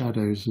do the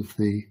shadows of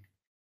these,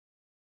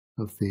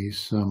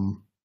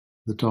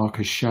 the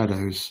darker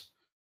shadows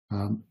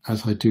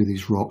as I do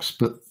these rocks,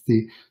 but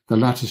the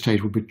latter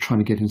stage will be trying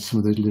to get in some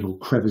of those little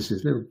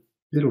crevices,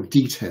 little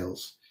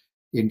details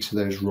into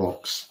those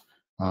rocks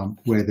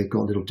where they've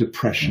got little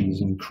depressions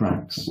and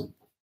cracks.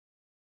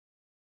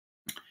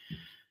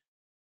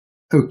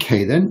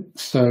 Okay then,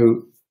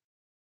 so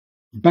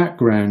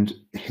background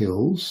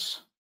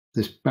hills,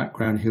 this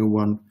background hill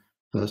one,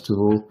 first of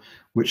all,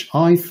 which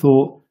I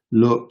thought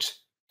looked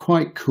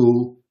quite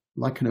cool,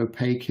 like an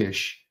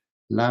opaque-ish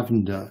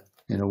lavender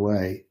in a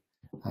way.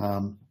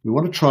 We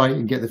want to try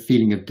and get the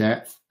feeling of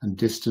depth and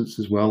distance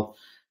as well.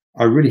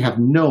 I really have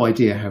no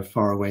idea how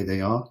far away they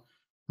are.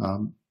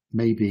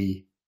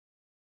 Maybe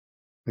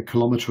a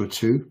kilometre or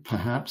two,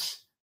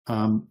 perhaps.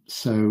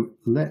 So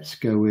let's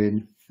go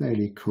in,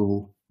 fairly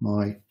cool,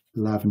 my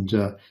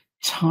lavender,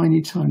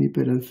 tiny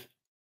bit of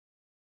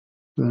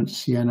burnt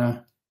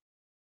sienna,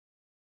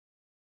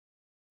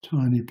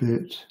 tiny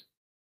bit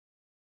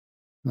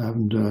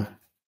lavender,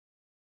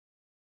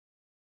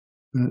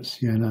 burnt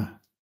sienna,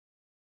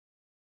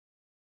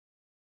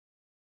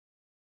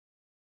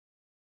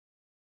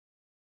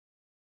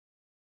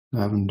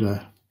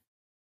 lavender.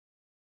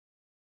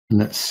 And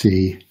let's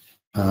see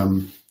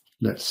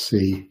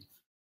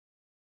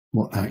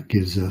what that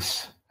gives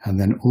us. And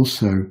then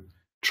also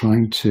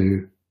trying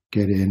to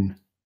get in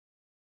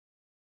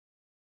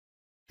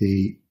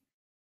the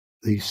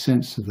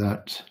sense of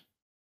that,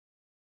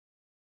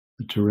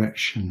 the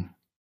direction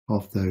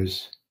of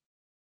those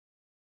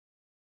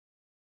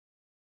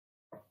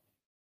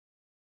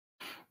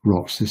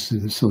rocks. This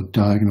is a sort of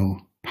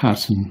diagonal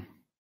pattern.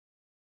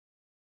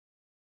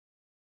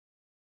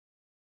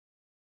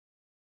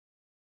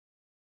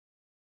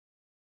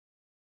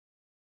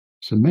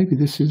 So maybe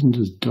this isn't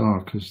as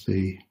dark as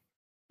the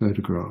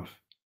photograph.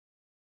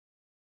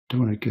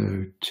 Don't want to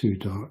go too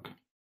dark.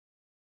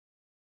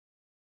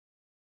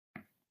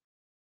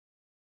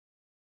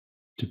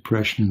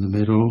 Depression in the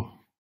middle.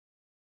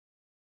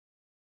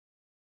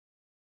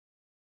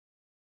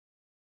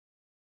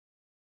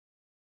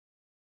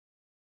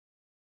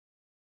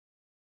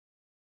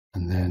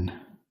 And then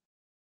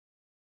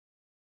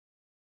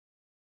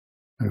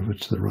over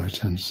to the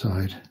right-hand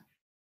side.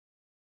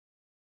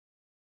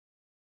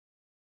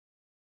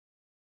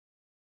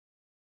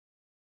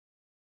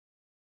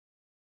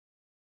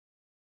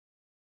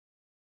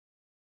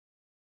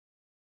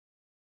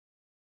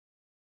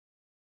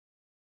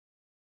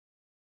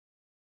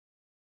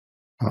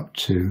 Up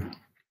to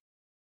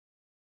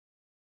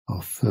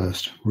our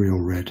first real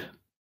red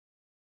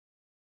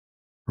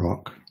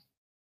rock.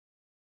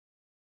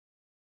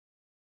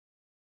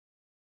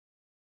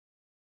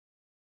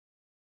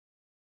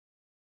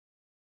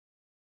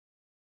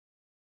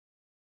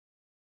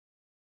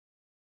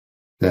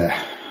 There,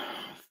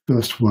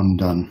 first one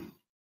done.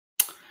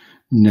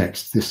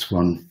 Next, this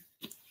one.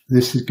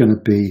 This is going to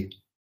be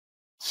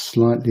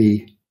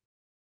slightly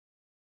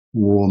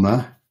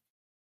warmer,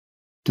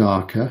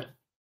 darker.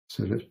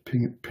 So let's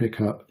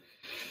pick up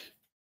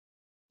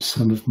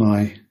some of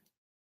my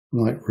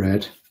light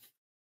red.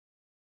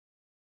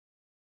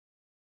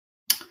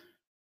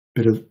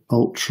 Bit of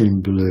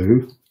ultramarine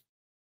blue.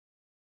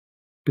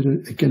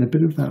 Again, a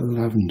bit of that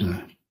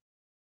lavender.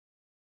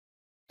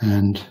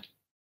 And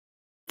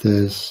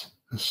there's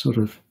a sort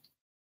of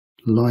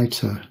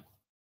lighter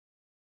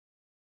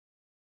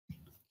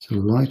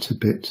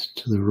bit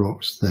to the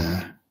rocks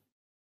there,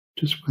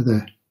 just where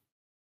they're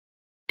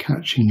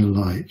catching the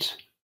light.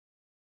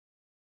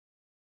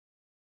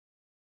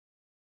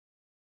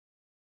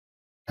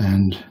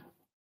 And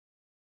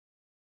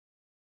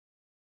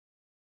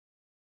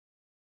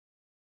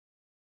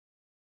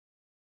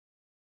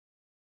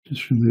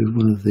just remove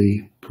one of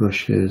the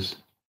brush hairs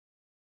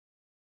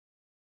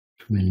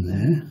from in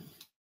there.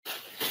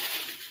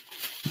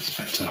 That's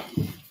better.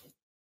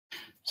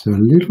 So a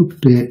little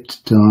bit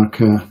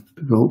darker,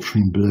 bit of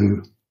ultramarine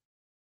blue,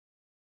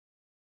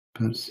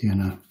 burnt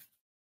sienna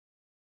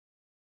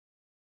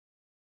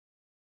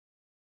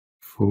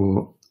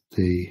for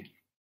the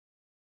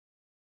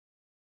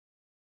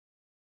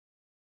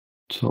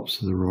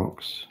tops of the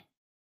rocks.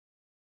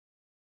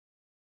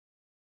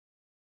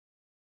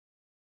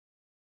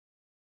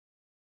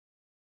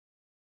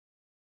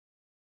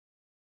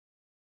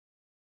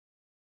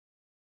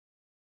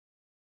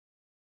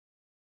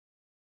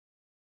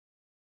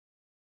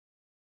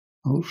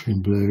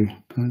 Ultramarine blue,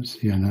 burnt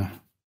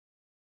sienna.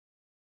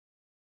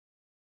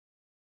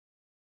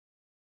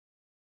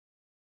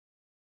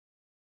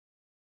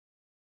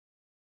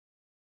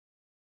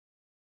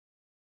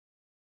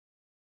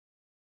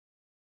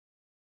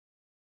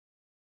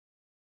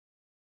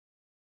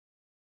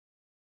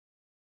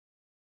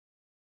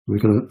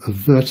 We've got a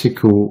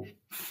vertical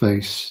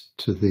face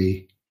to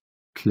the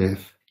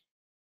cliff,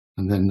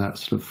 and then that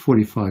sort of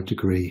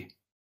 45-degree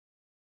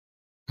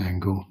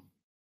angle.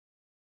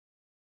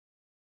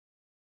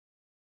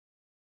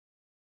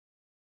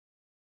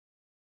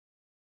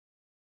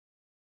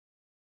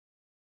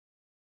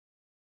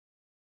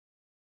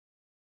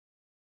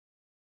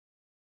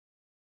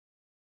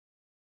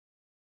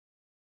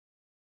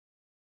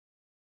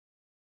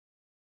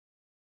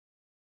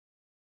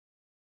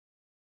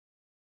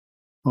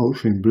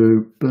 Ultramarine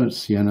blue, burnt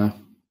sienna,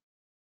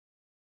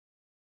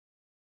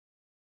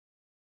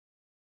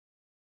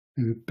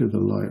 maybe a bit of a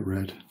light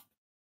red.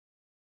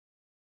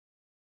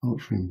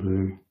 Ultramarine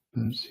blue,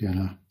 burnt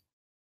sienna.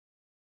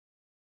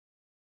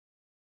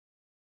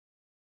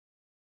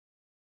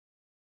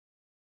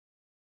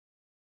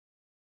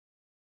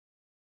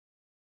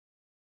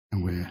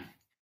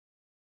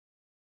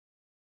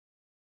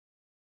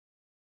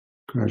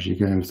 Gradually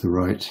going with the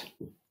right.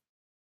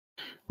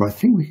 Right, I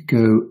think we could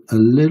go a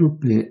little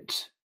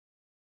bit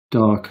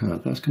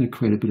darker. That's going to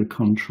create a bit of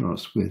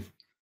contrast with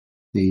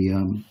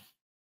the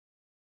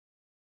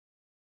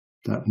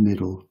that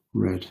middle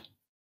red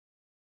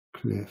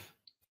cliff.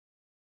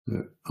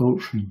 The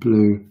ultra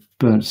blue,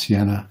 burnt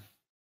sienna,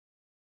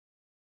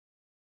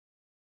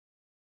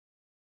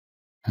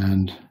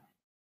 and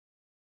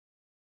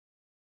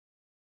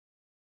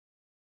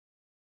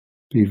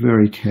be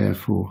very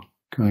careful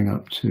going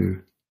up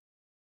to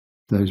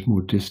those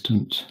more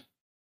distant.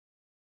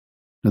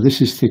 Now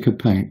this is thicker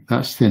paint,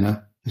 that's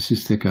thinner, this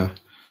is thicker,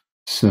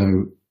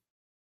 so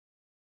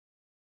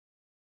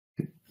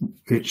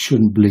it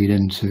shouldn't bleed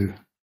into.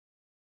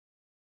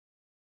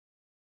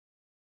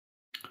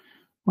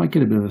 Might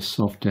get a bit of a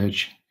soft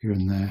edge here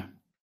and there.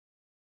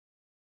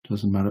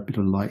 Doesn't matter, a bit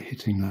of light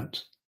hitting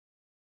that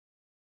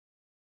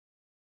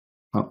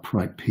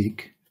upright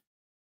peak.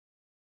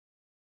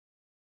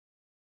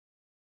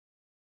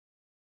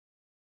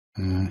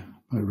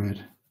 My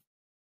red,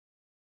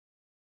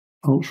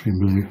 ultra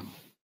blue.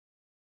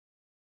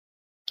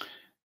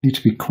 Need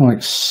to be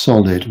quite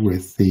solid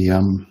with the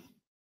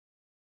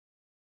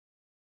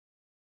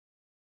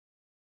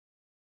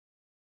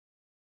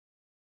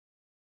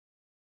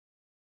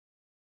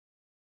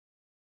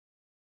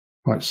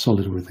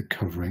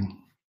covering.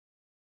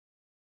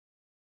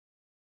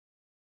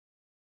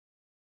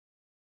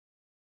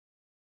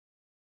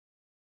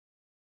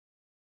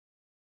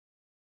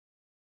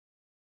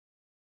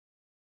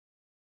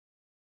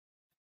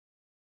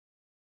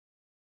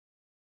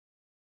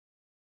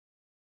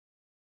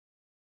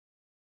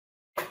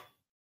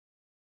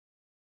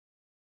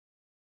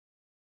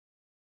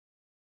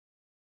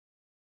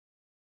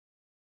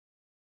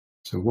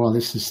 So while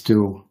this is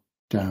still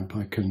damp,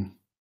 I can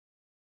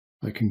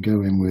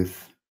go in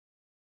with,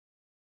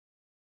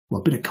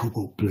 well, a bit of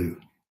cobalt blue,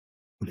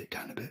 pull it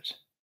down a bit,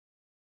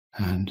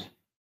 and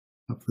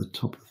up the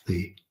top of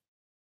the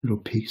little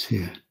peaks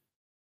here,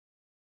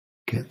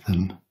 get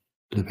them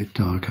a little bit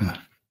darker,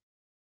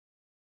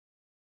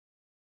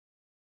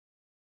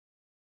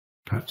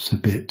 perhaps a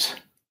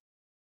bit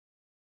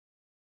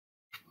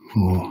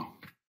more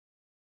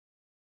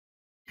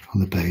on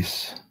the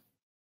base.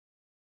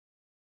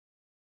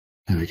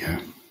 There we go.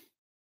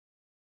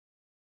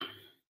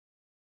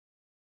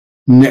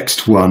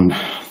 Next one,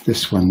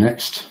 this one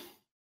next.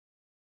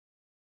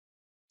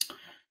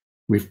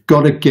 We've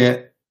got to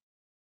get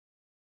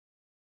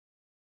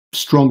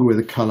stronger with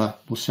the colour,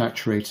 more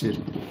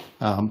saturated,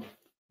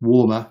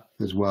 warmer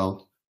as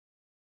well.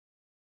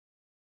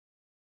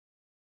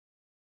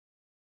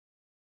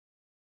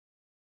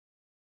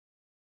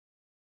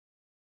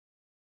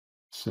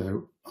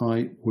 So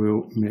I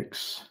will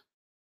mix.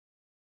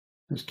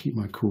 Let's keep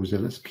my cools there.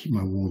 Let's keep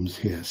my warms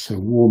here. So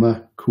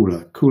warmer,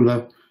 cooler,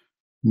 cooler,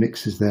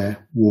 mixes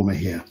there, warmer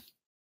here.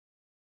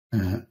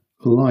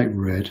 Light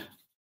red.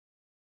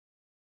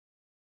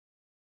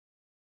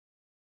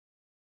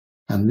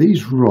 And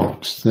these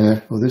rocks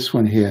there, or this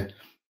one here,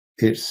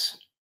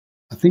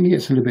 I think it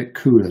gets a little bit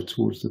cooler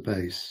towards the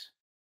base.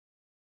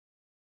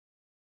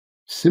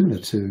 Similar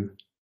to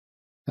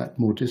that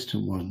more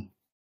distant one.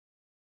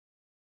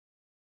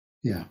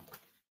 Yeah.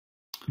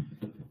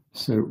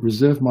 So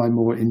reserve my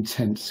more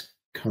intense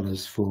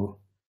colours for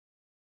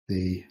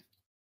the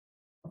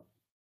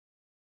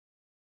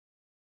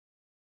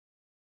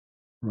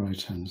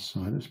right hand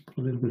side. Let's put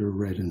a little bit of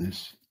red in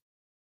this.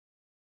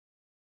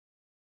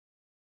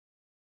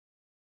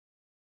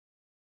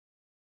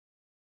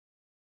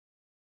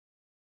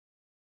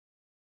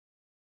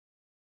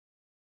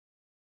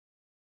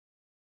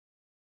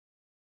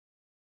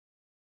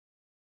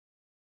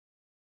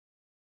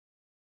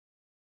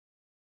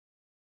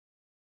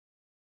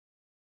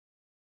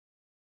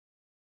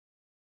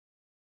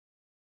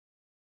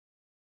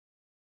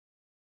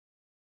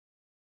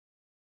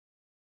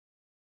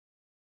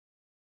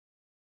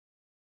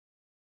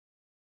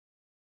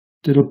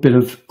 Little bit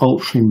of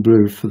ultramarine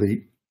blue for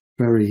the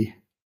very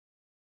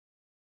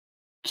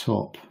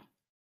top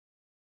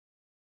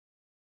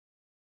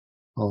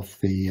of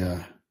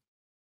the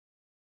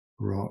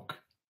rock,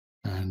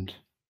 and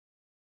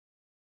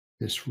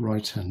this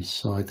right hand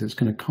side that's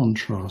going to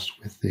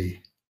contrast with the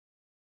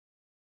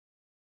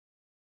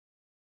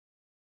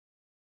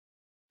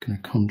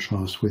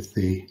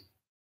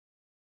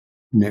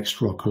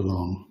next rock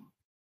along.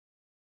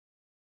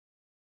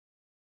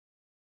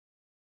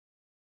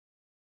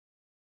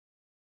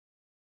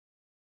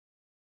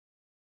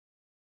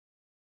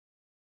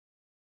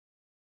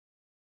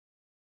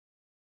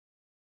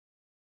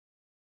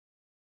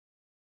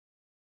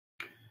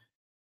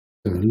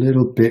 So a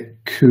little bit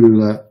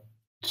cooler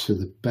to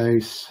the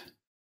base.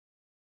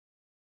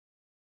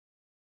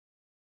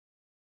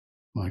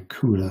 My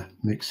cooler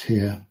mix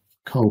here,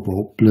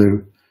 cobalt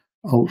blue,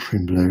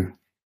 ultramarine blue.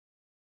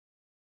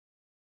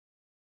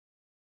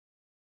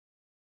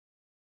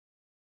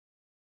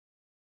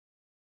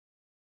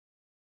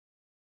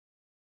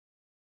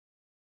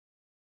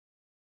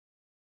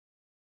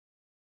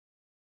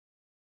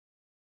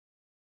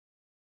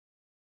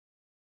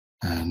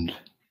 And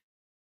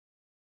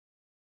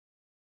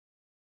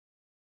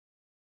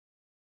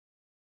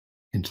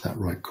into that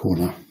right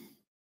corner.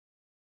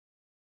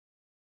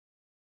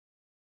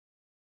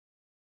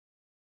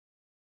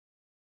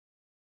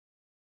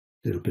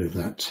 A little bit of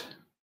that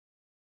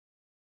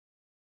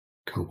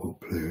cobalt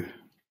blue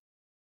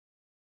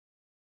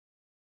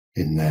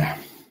in there.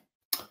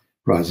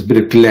 Right, there's a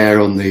bit of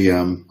glare on the,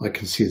 I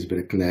can see there's a bit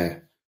of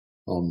glare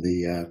on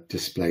the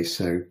display,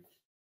 so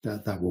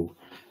that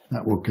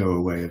will go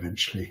away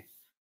eventually.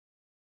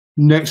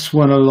 Next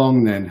one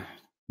along then,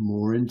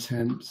 more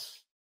intense.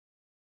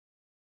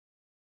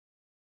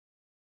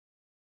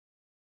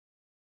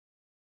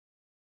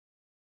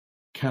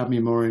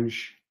 Cadmium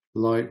orange,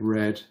 light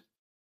red.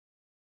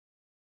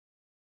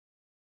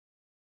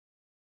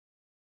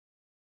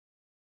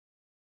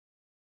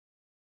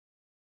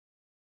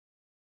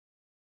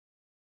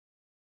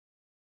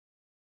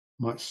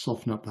 Might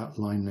soften up that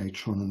line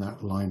later on and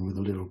that line with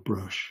a little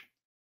brush,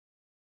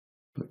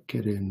 but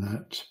get in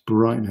that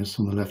brightness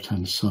on the left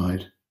hand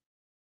side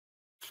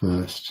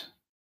first.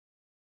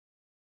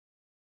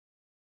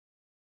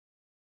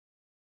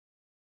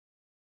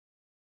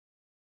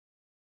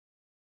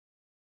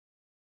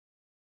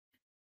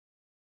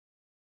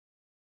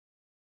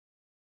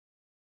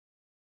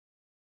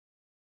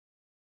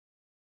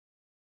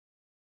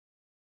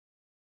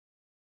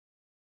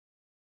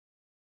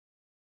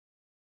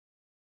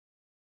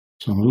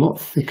 So I'm a lot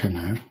thicker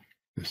now,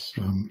 this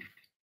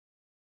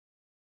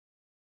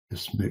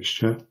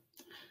mixture.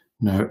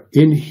 Now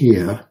in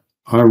here,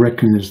 I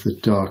reckon is the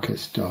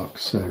darkest dark.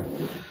 So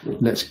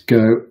let's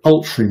go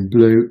ultra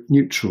blue,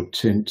 neutral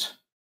tint.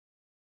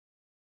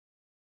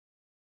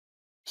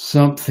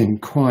 Something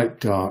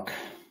quite dark,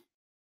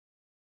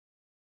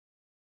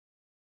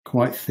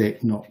 quite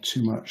thick, not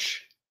too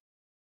much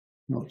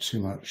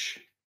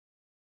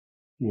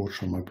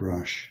water on my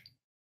brush.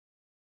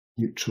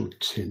 Neutral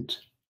tint,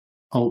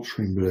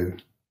 ultra blue.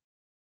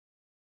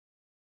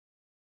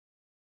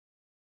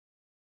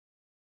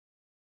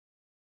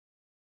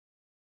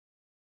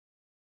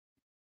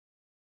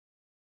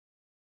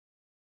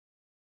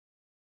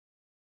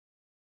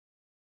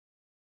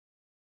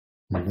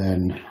 And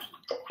then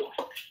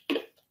a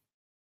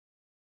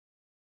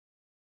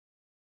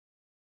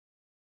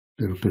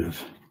little bit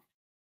of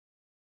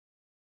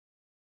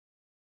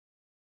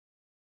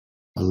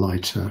a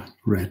lighter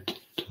red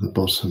to the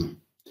bottom.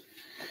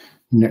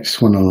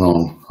 Next one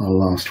along, our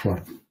last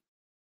one.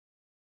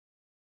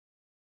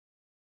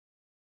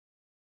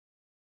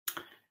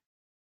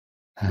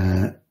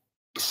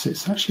 So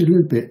it's actually a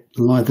little bit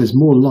light. There's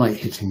more light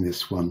hitting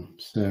this one.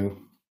 So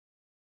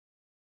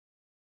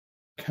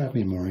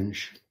cadmium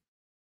orange.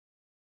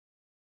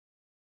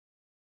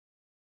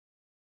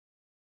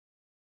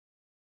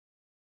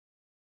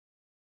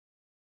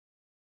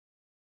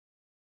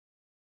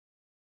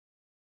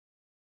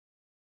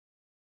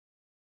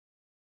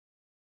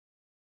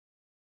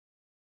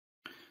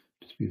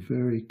 Just be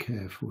very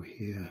careful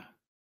here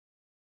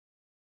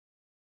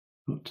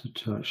not to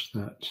touch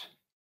that.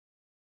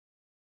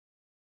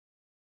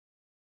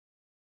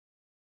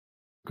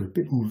 Got a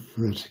bit more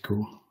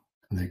vertical,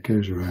 and then it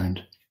goes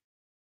around.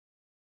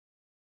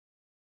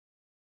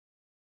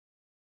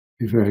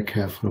 Be very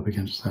careful up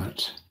against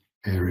that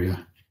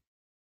area.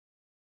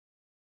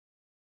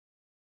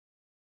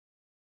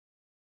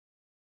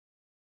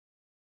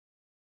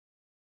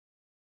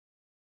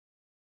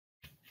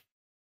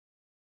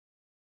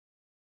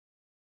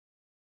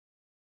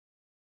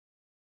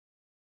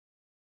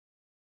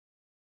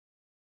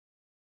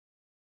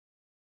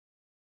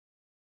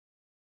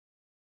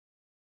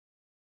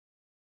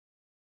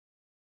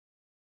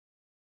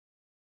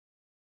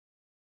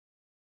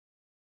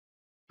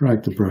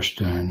 Drag the brush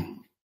down.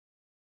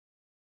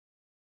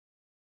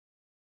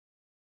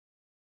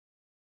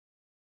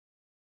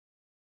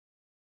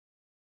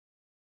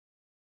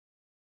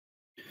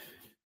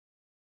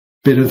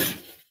 Bit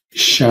of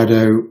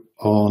shadow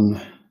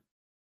on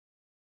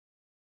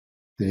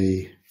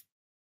the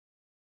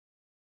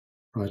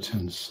right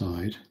hand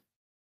side.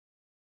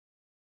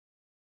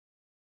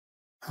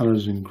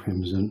 Alizarin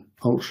crimson,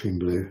 ultramarine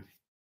blue.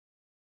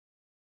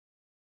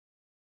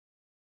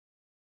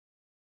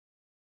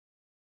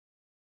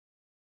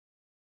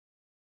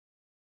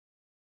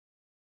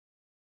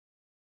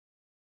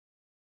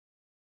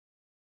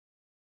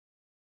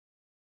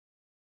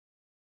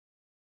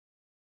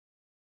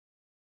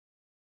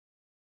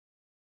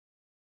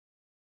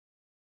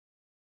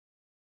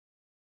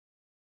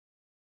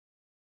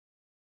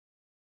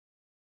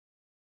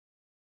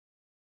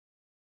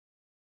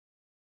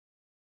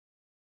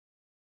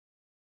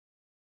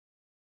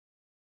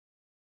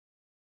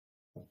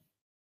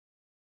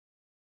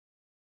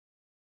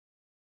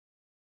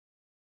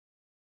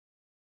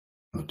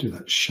 I'll do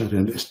that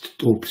shadow. It's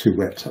all too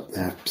wet up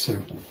there,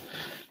 so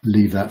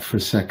leave that for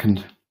a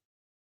second.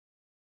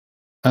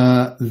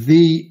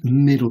 The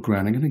middle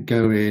ground, I'm going to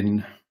go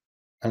in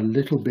a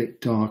little bit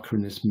darker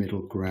in this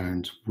middle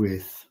ground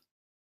with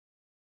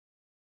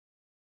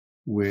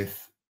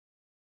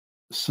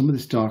some of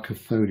this darker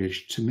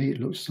foliage. To me, it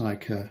looks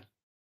like there's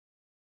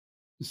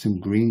some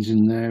greens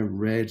in there,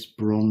 reds,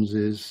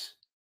 bronzes,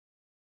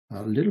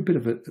 a little bit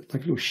of like a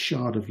little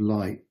shard of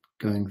light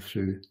going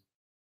through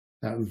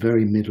that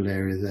very middle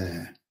area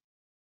there.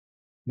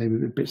 Maybe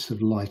with bits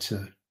of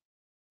lighter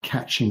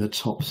catching the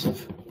tops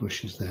of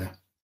bushes there.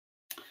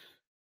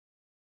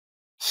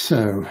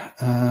 So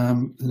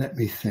let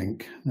me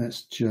think.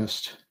 Let's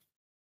just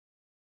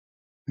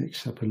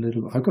mix up a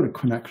little. I've got a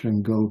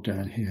quinacridone gold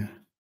down here.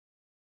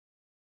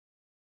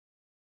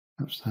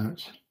 Perhaps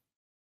that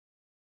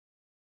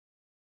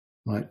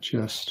might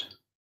just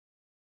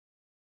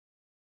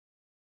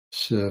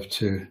serve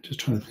to, just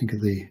trying to think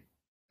of the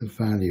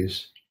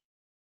values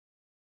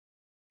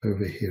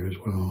over here as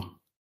well.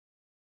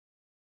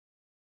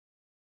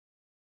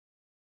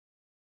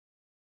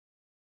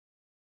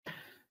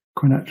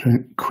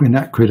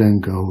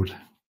 Quinacridone gold, a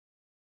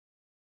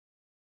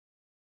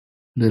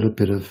little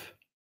bit of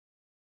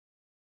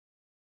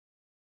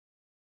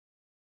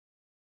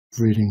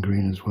reading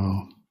green as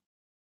well.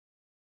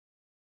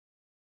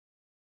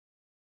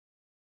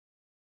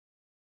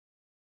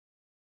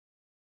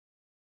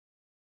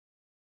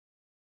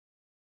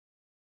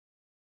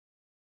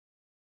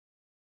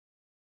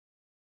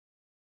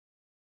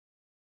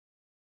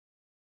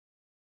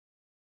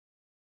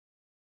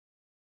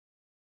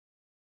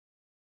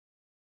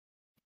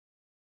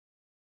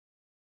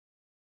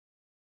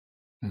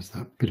 There's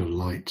that bit of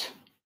light.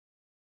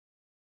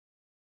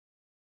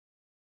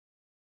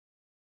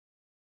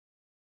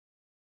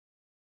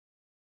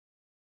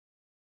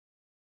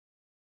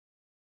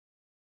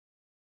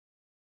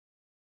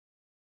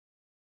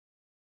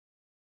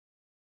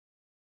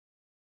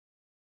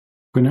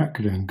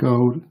 Quinacridone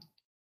gold,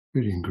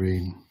 reading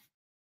green.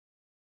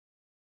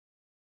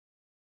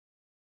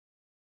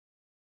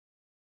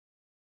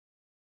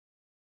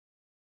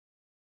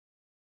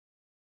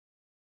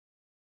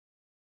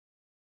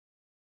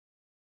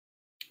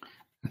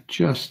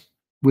 Just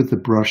with the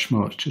brush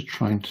marks, just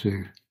trying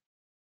to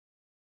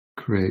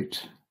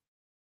create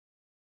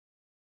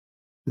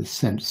the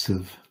sense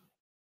of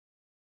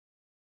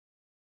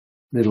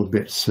little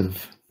bits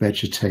of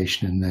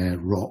vegetation in there,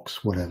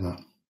 rocks, whatever.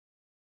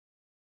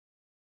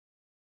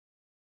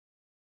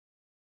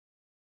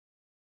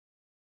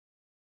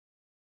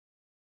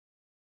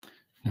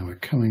 Now we're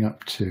coming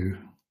up to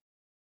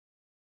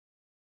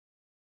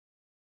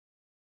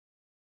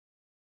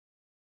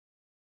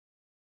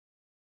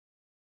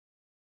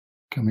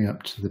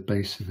the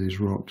base of these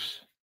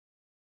rocks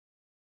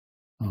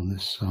on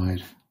this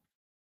side.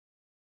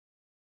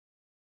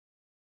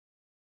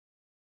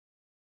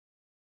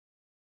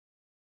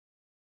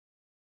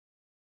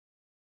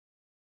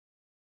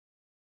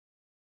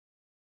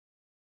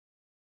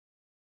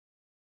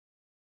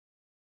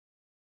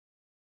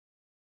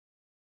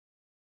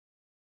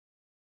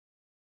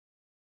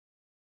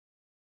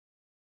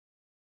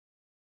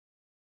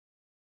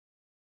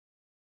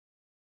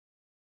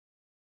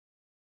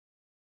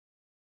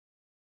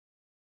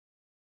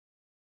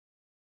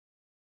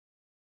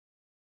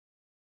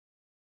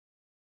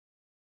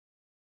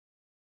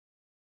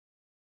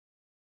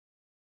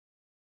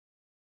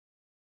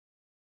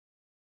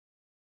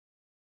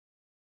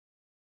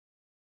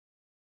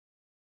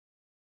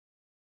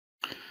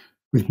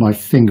 With my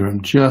finger,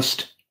 I'm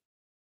just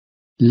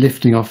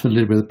lifting off a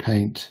little bit of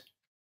paint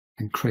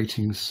and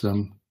creating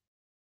some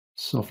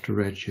softer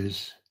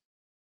edges.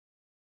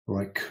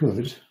 Or I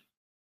could,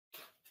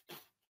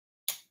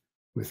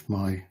 with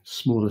my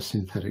smaller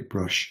synthetic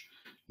brush,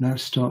 now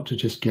start to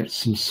just get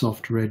some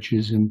softer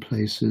edges in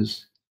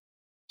places.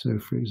 So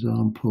for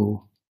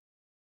example,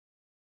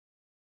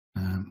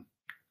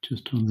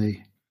 just on the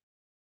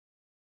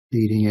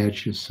leading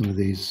edge of some of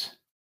these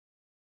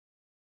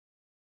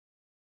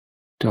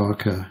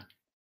darker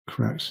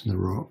cracks in the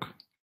rock.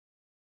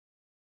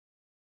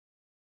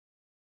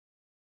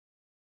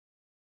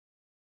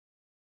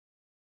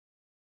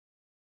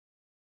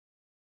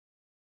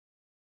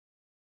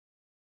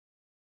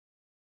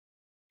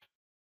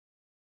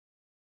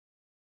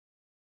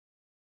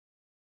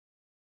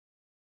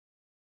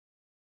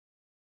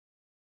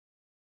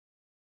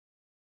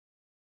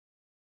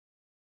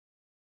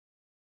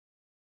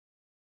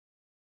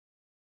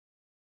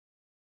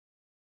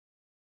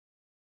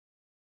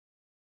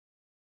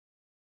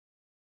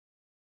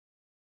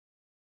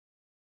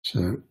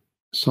 So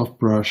soft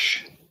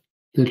brush,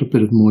 little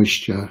bit of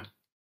moisture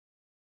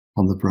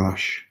on the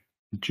brush,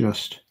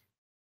 just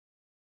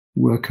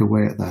work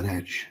away at that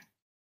edge.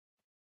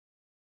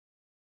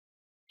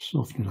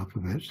 Soften it up a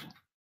bit.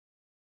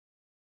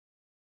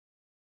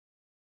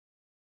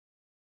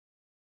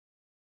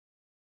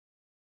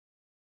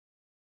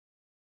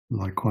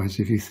 Likewise,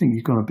 if you think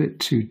you've gone a bit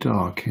too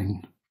dark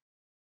in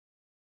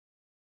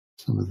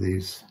some of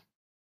these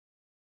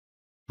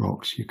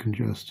rocks, you can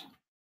just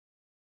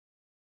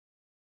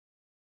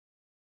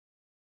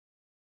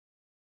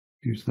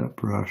use that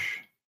brush.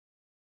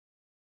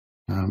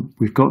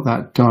 We've got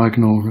that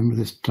diagonal, remember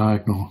this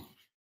diagonal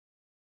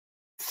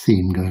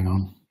theme going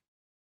on.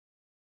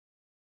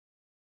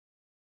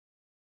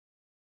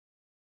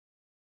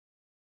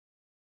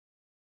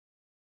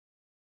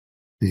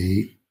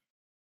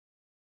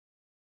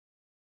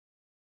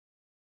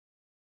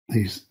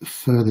 These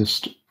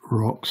furthest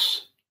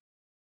rocks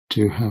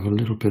do have a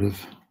little bit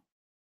of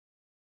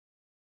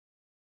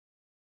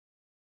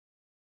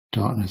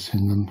darkness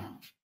in them.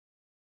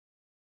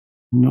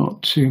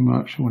 Not too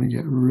much. I want to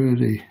get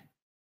really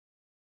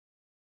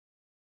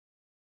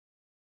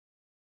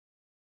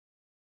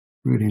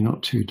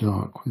not too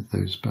dark with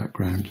those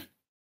background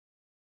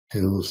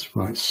hills.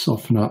 Right,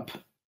 soften up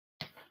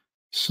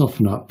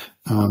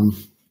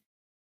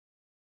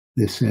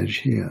this edge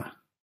here.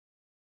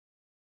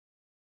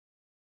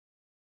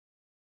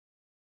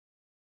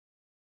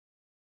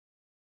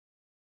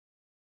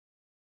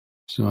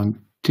 So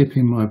I'm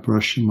dipping my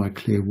brush in my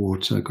clear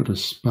water. I've got a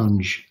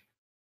sponge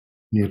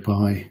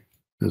nearby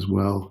as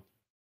well.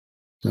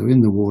 So in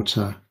the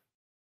water,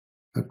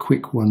 a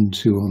quick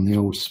 1-2 on the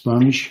old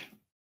sponge,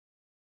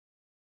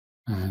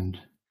 and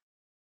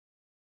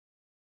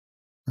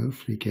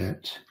hopefully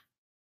get,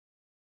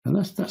 and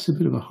that's a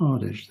bit of a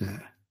hard edge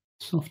there,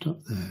 soft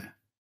up there.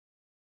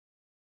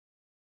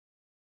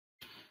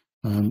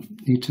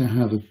 Need to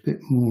have a bit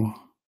more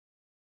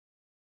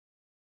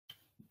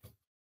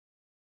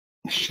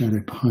shadow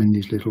behind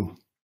these little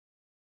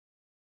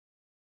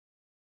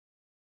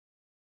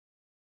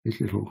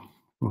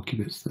rocky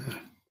bits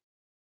there.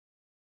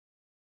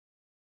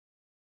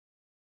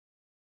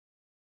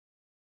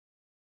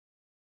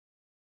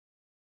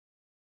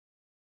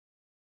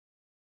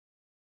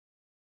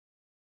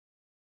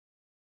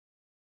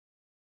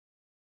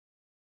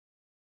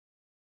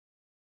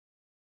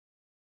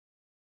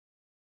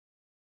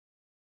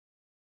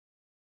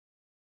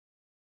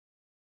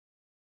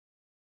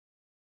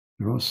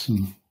 There are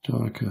some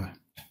darker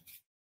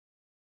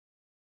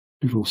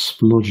little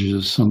splodges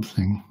of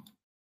something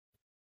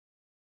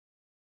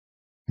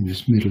in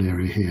this middle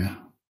area here.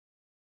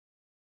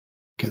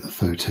 Get the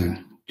photo.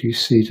 Do you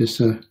see just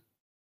on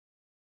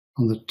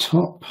the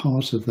top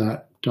part of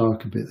that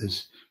darker bit,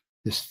 there's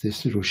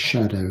this little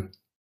shadow.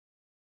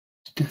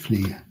 It's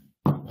definitely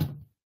a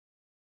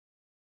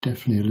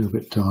little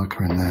bit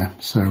darker in there.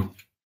 So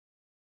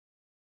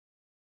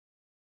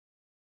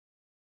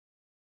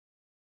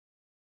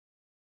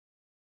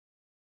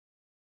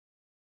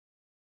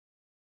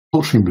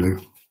ultramarine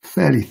blue,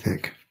 fairly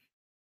thick.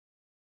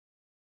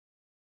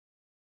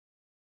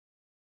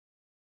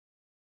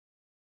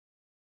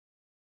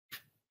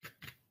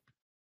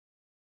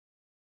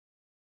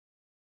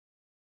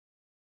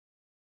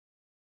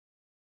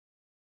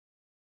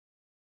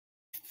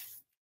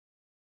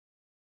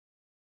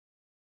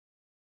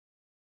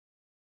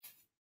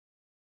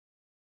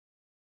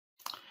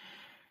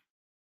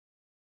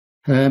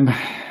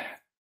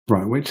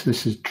 Right, wait till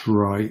this is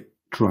dry.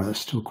 That's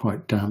still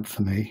quite damp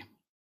for me.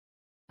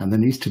 And there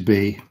needs to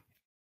be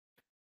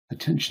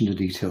attention to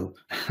detail.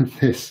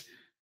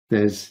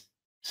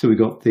 So we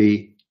got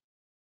the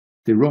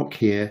rock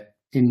here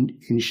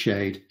in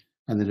shade,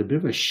 and then a bit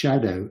of a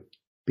shadow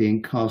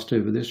being cast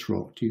over this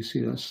rock. Do you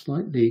see that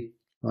slightly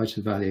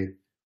lighter value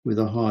with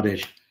a hard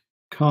edge?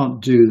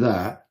 Can't do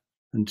that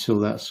until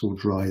that's all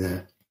dry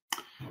there.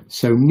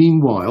 So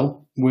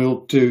meanwhile,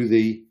 we'll do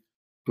the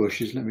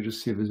bushes. Let me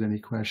just see if there's any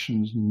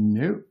questions.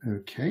 No.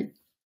 Okay.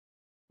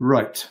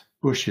 Right.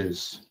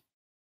 Bushes.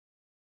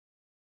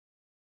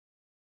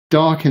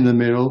 Dark in the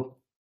middle.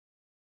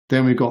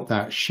 Then we've got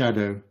that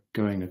shadow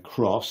going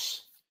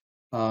across.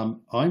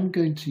 I'm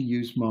going to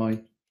use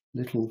my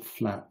little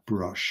flat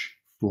brush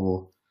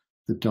for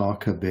the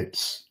darker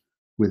bits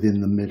within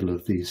the middle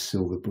of these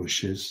silver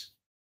bushes.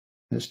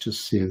 Let's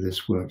just see if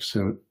this works.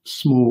 So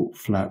small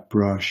flat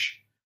brush,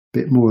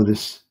 bit more of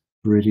this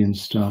viridian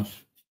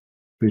stuff,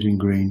 viridian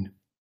green,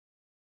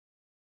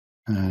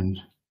 and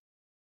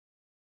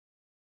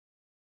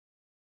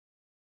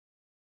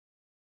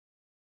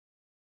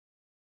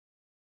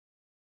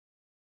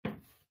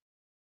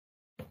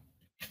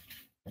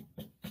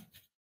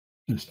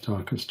this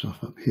darker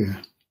stuff up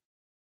here.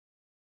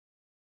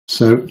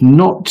 So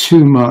not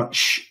too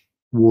much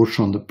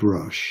water on the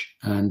brush,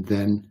 and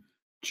then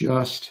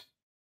just,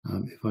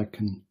 if I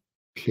can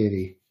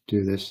clearly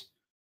do this,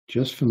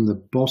 just from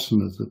the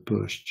bottom of the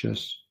bush,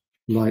 just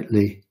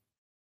lightly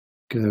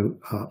go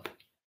up.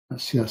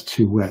 See, that's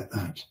too wet,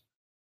 that.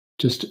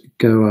 Just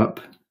go up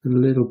a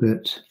little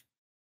bit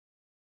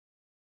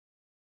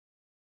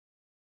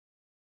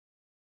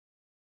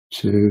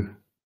to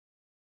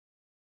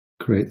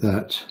create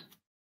that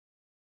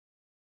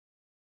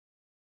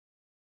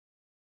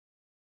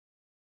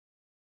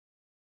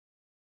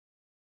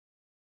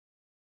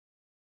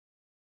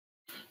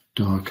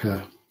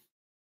darker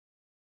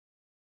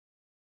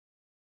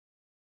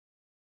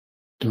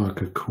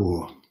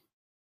core.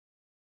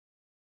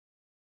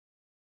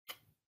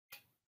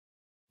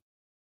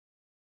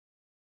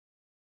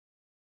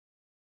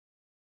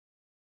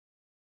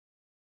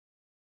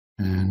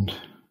 And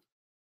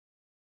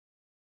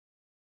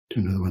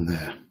do another one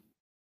there.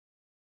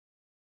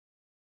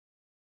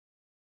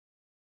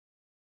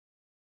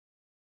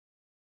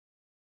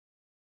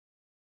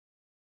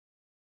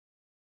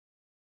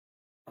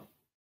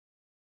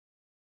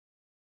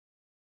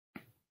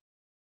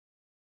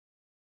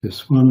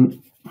 This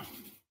one.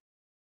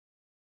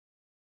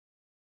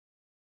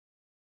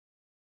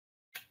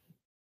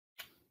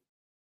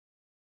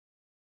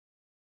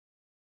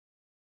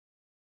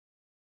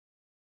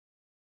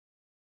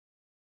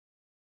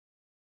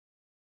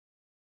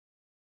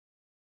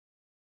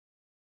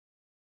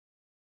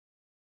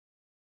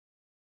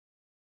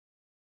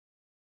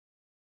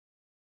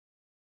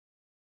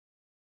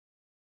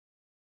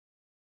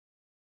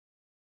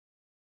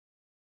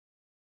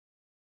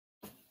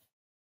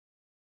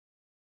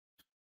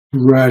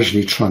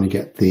 gradually trying to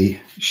get the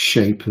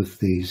shape of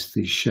these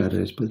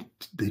shadows, but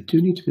they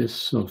do need to be a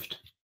soft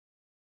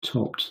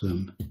top to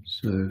them.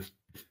 So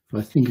if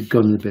I think I've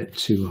gone a bit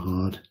too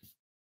hard,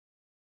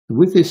 and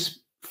with this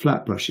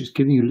flat brush, it's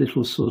giving you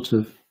little sort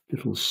of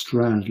little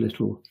strand,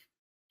 little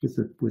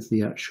with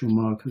the actual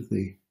mark of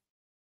the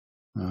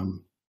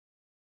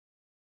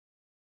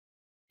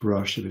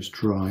brush that is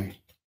dry,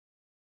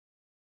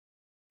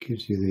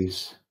 gives you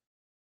these.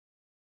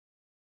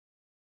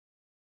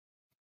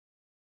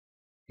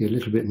 A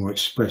little bit more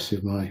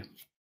expressive, my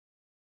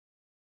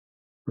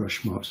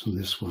brush marks on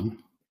this one.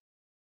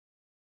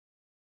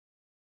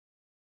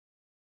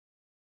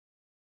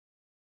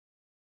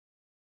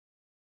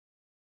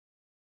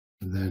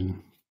 And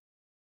then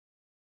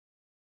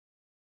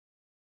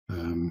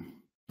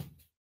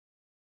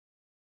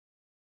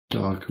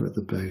darker at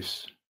the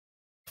base.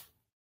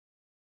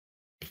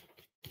 A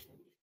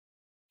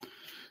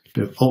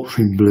bit of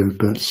ultramarine blue,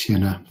 burnt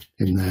sienna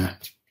in there.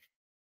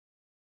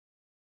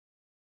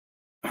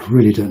 I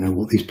really don't know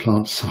what these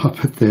plants are,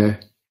 but they're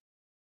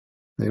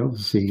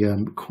obviously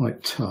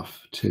quite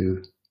tough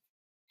to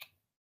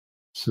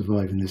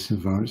survive in this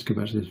environment. Let's go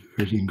back to this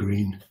viridian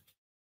green.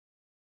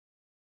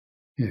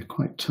 Yeah,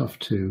 quite tough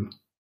to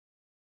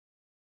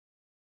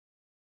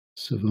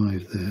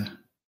survive there.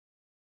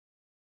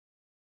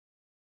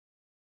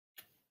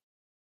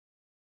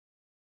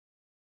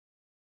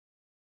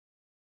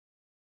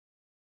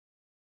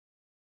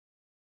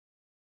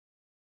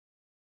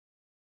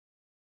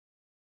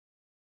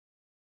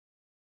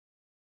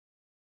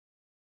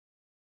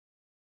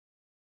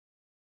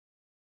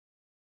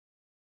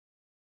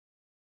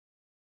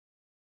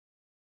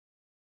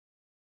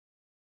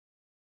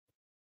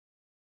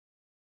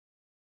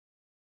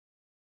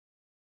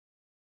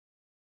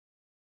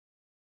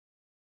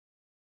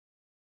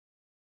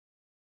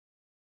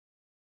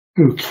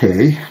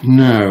 Okay,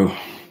 now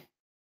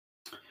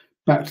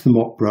back to the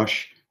mop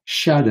brush.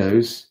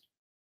 Shadows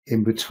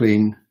in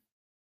between,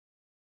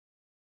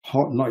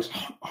 nice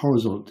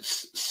horizontal,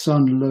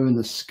 sun low in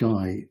the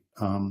sky.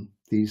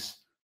 These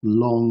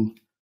long,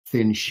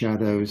 thin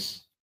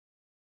shadows.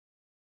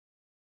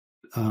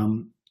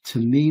 To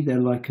me, they're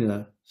like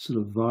a sort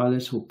of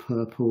violet or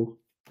purple.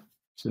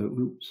 So,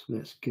 oops,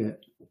 let's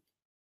get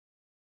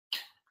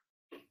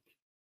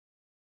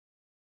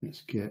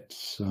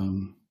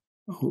some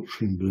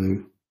ultramarine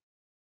blue,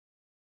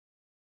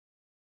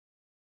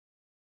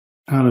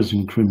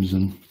 alizarin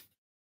crimson,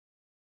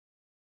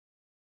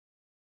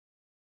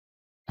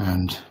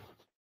 and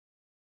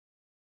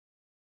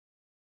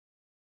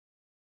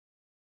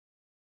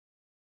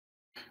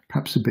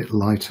perhaps a bit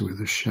lighter with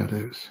the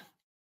shadows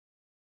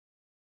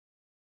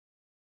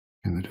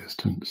in the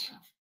distance.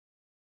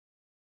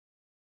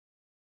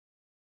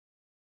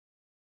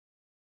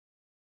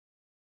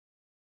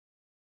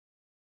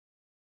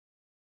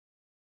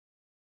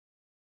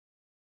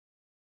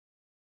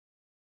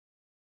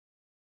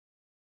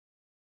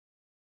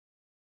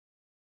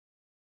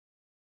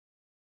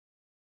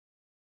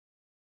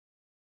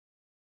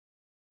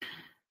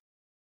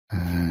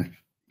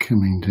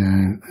 Coming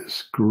down,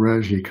 let's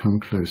gradually come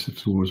closer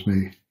towards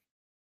me.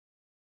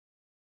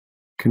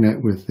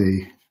 Connect with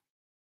the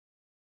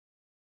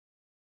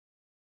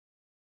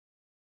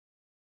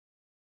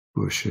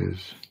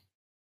bushes.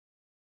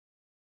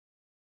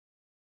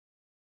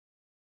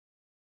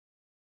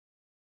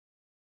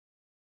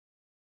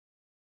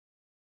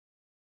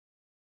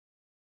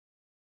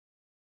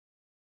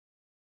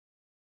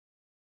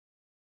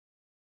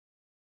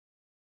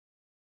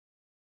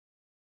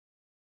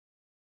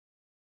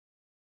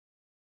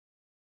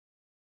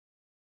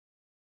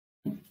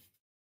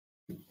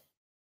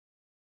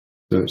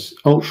 So it's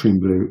ultramarine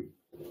blue,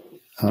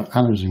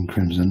 alizarin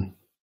crimson,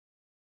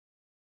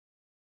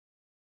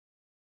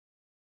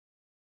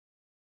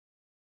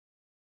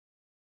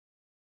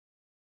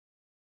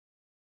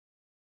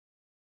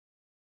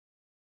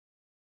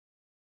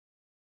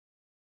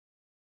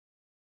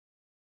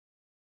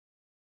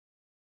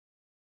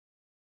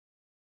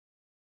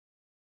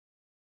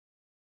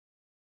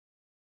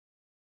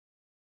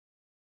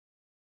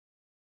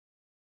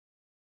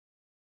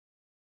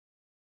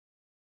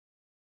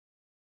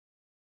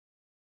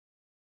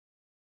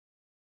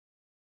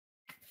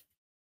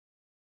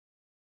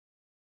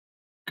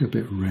 a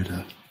bit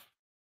redder, a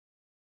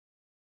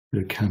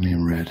bit of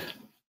cadmium red.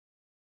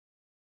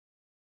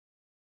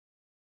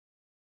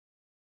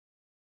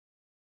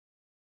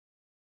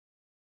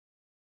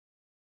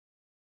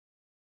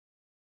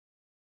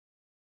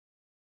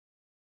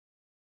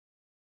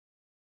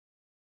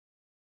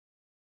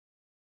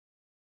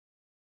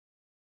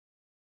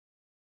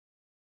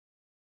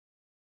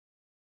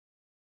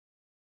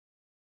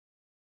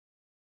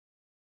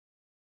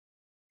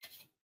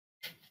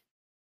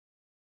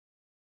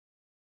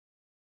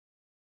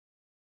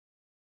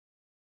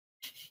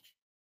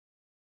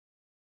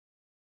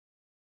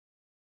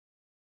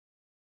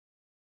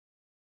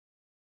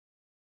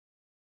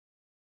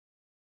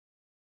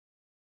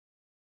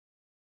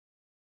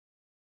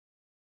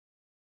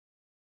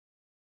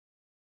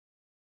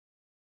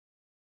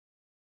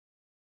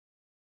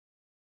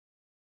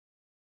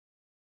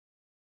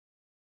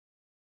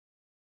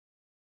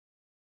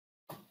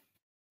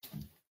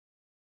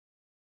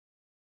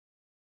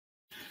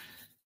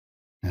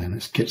 And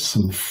let's get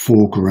some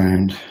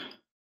foreground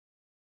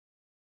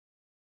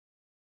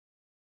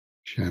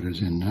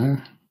shadows in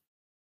now.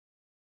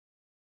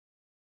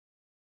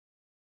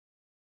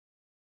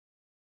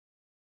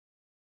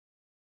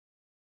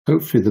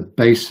 Hopefully the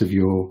base of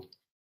your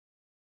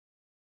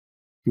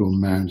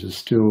mounds are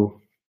still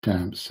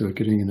damp, so we're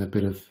getting in a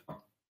bit of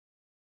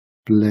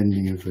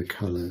blending of the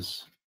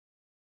colours.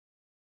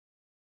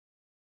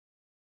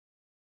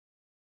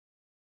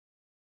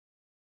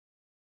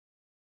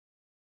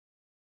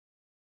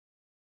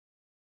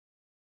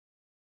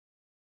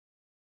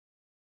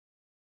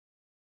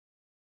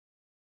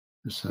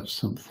 Let's have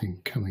something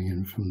coming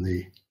in from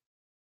the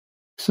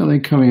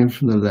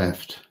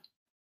left.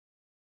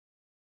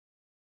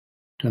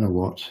 Don't know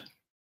what.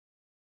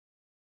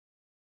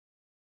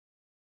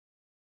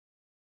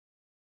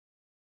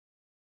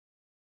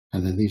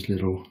 And then these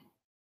little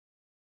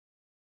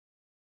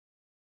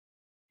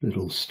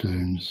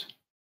stones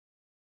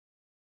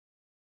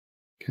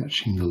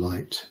catching the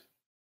light.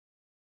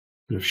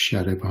 Bit of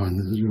shadow behind.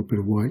 There's a little bit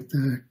of white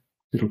there.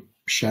 Little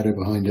shadow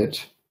behind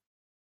it.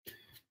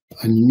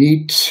 I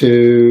need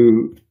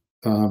to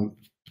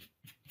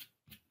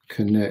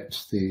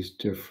connect these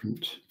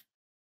different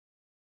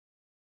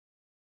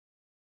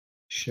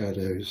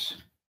shadows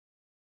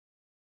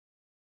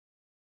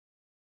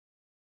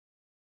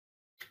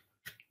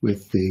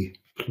with the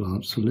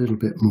plants a little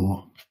bit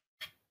more.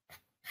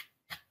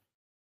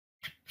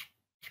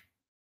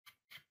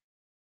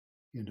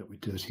 You end up with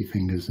dirty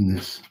fingers in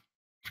this.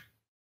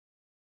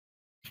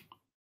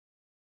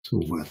 It's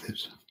all worth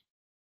it.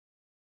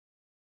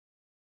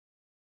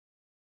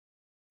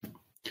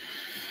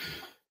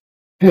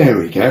 There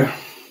we go.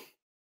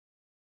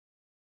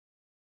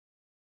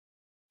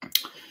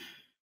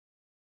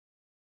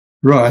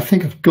 Right, I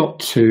think I've got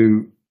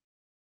to,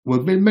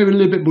 well, maybe a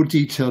little bit more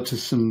detail to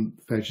some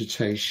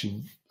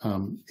vegetation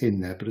in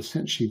there, but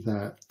essentially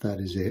that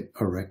is it,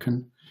 I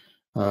reckon.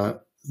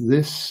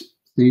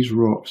 These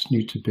rocks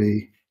need to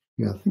be,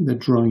 yeah, I think they're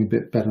drying a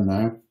bit better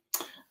now.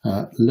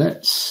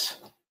 Let's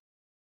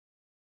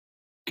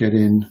get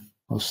in.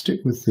 I'll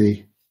stick with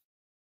the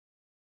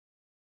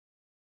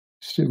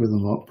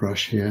mop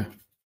brush here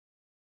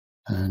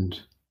and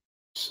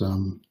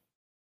some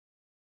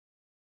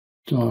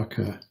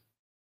darker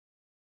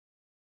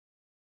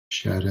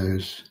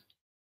shadows.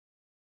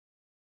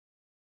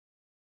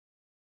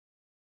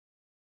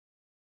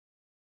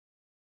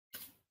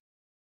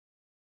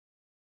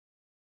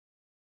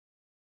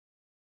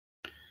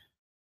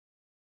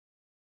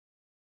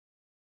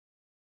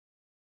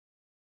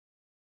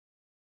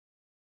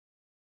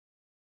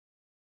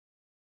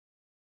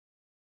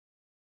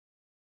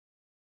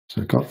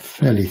 So I've got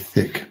fairly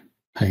thick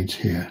paint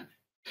here.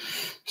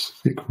 It's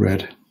thick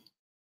red.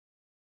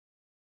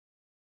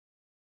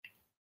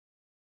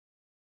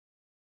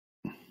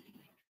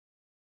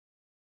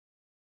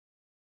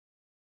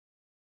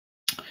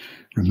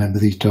 Remember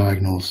these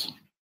diagonals.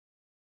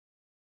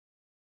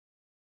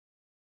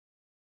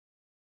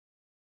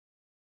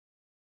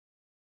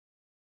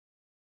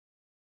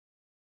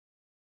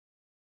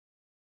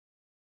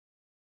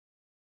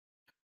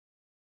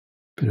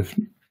 Bit of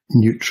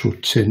neutral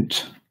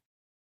tint.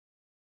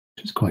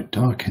 It's quite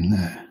dark in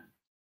there.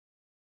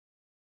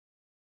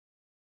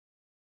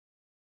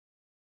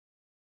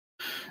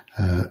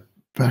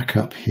 Back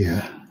up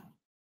here.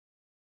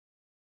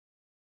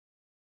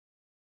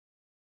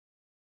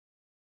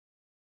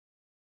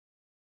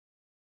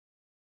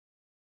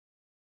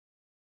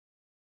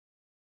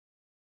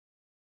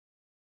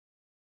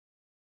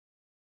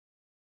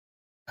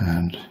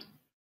 And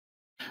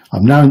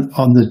I'm now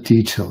on the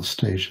detail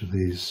stage of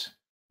these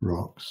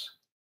rocks.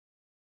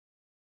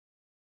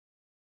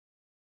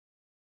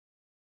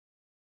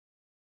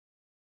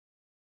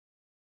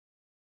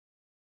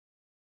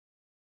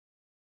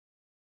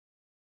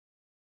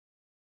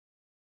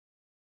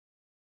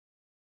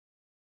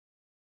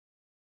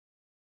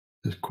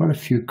 There's quite a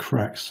few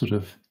cracks sort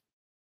of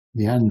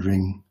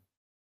meandering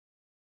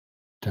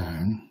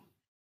down.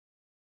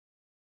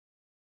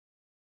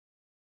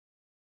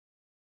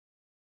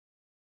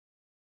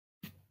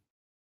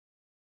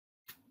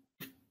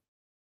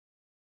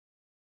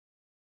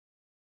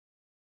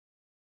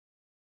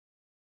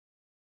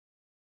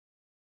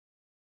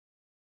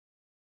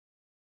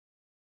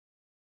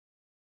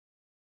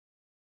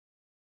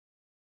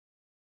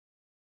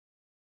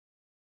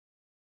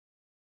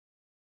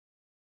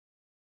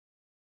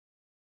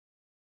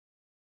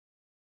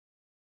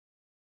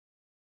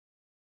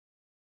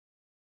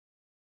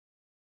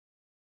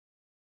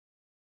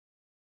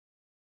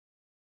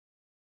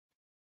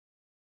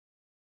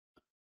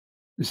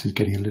 This is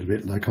getting a little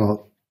bit like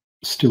our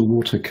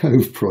Stillwater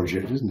Cove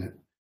project, isn't it?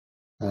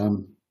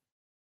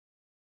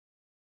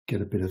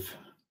 Get a bit of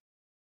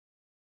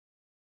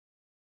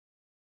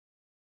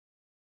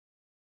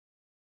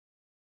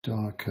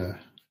darker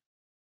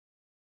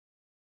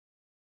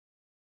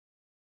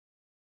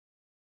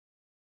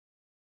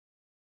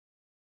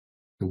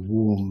a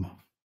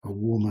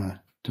warmer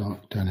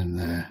dark down in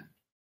there,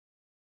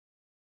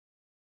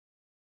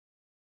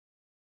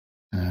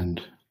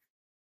 and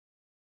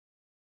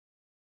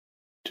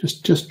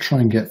Just try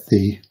and get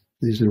these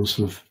little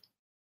sort of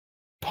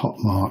pot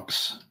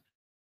marks,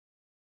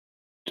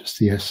 just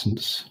the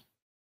essence.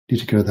 Need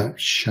to go that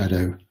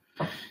shadow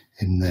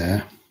in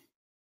there.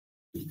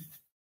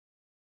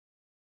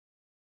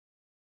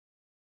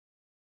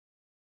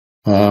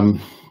 Oh,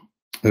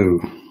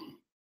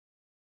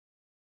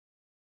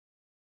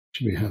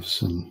 should we have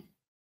some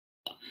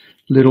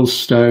little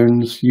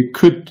stones? You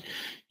could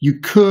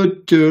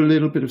do a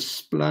little bit of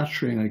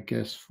splattering, I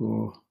guess,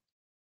 for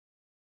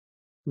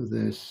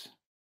this.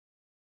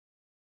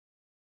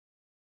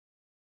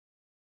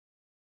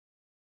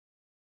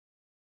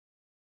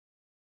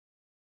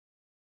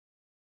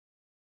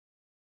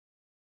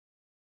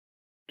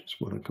 Just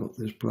what I got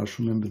this brush.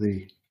 Remember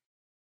the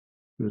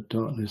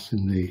darkness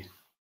in the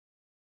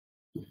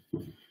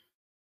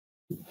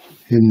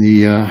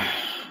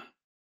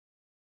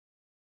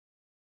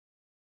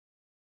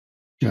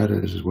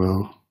shadows as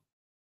well.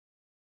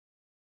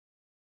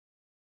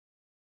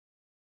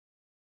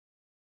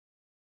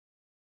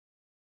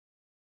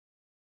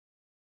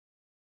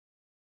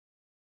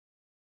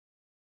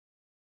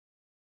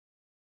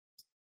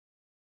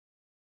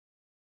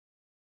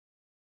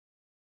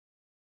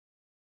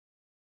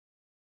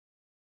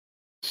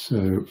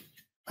 So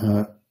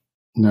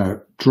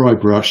now dry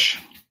brush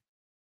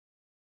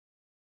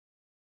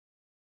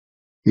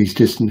these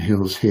distant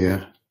hills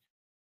here.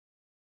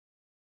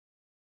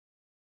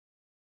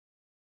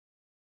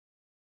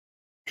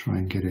 Try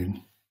and get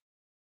in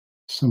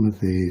some of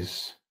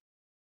these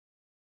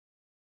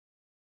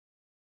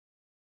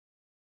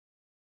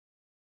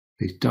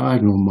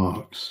diagonal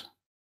marks.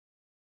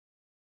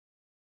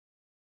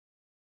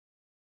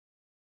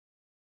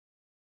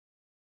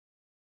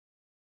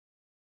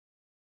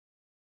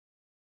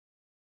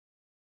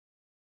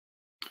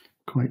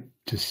 Quite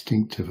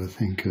distinctive, I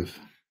think, of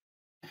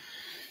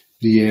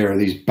the area,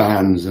 these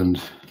bands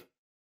and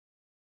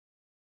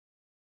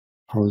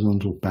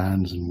horizontal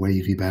bands and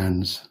wavy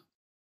bands.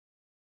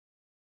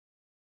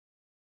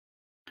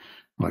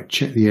 Right,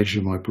 check the edge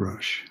of my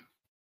brush.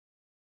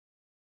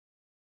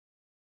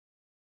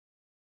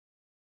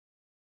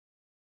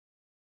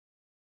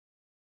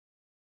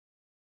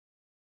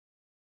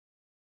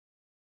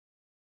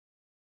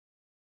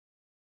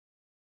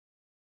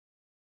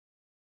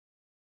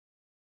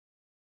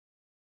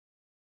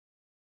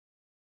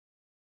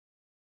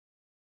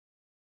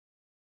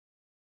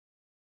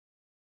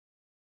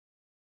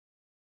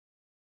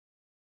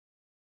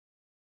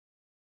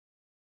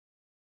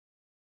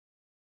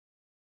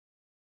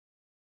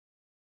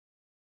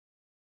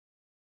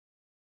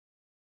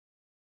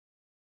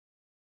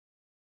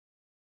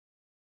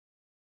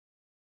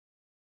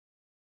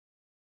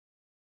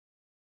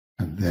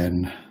 And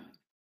then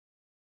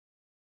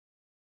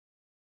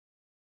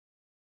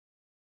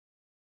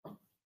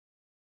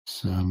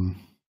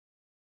some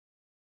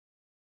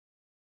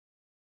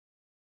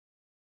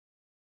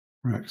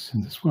racks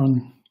in this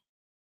one.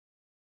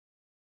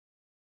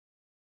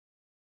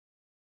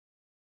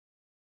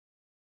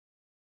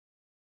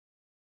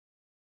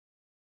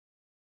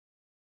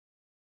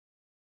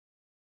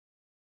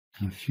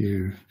 And a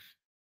few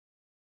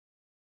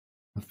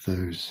of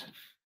those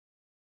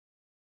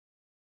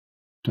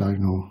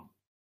diagonal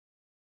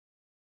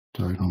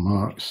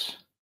marks.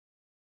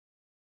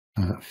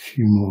 A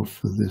few more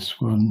for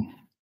this one.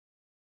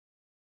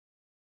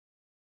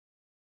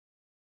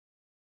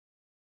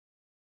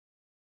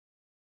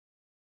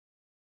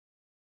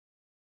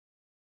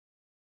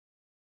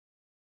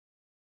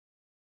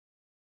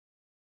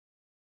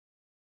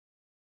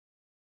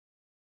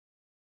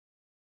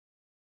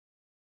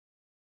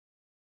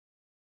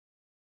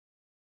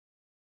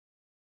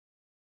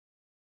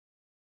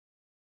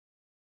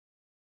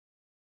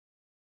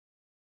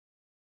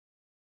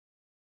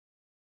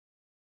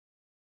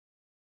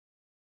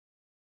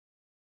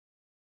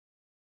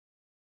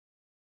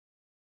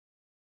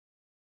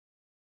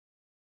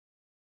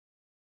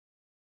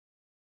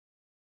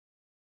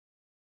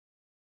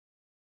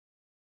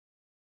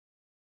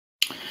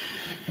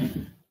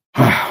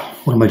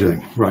 What am I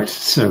doing? Right,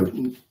 so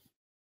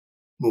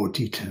more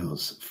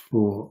details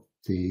for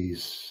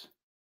these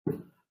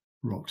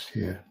rocks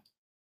here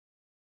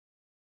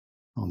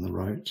on the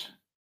right.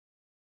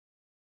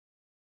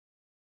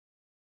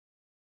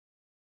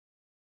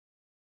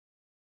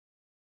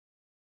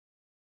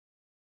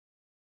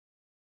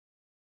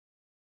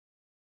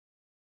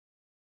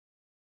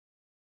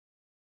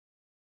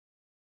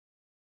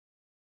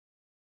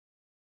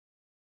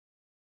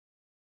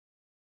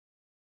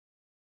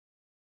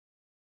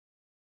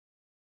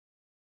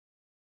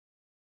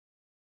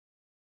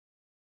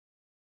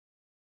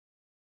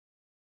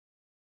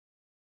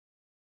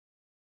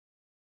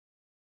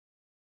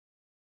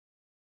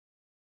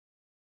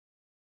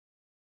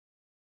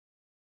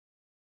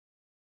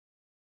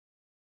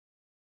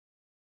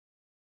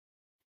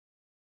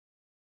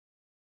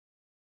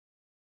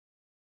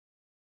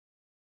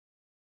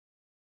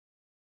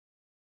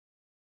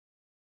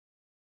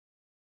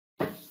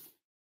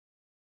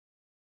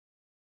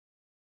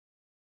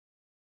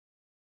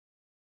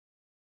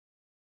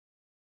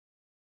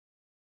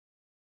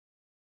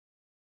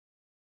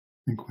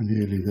 think we're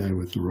nearly there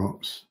with the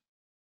rocks.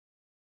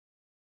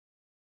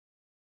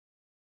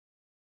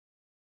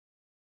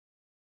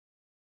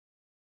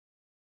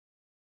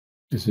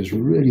 This is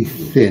really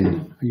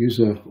thin. I use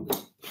a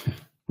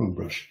wrong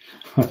brush.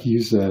 I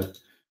use a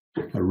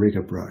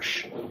rigger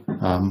brush.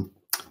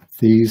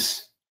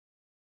 These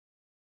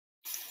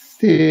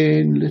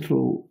thin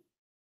little,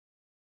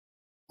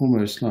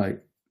 almost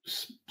like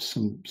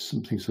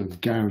something sort of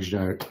gouged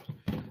out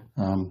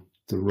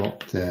the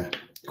rock there,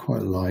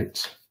 quite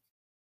light.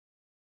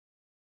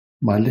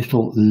 My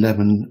little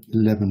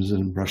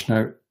Lebanson brush.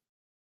 Now,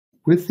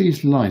 with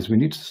these lines, we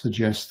need to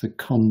suggest the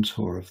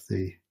contour of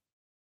the.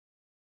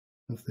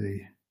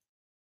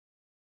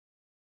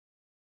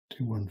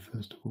 Do one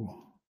first of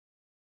all.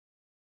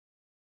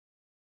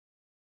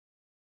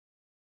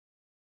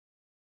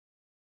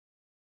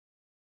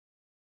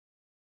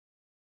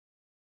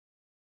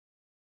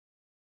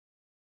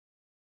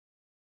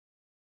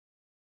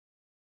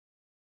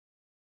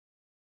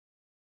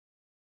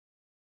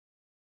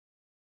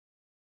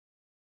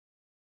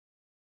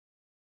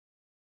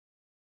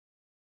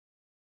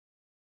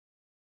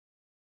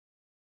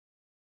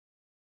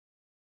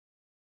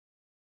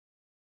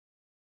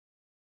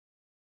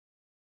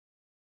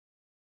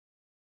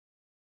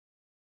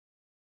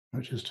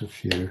 Just a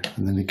few,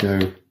 and then you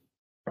go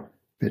a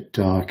bit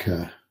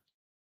darker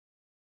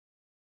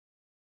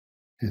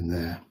in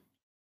there.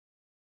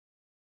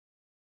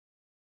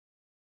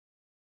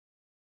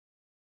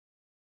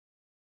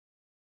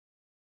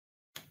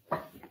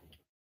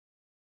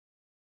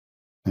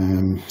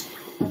 A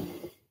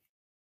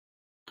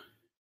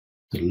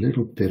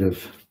little bit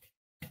of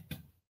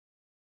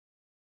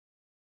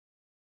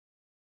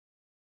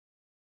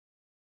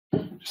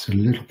just a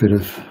little bit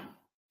of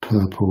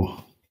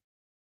purple.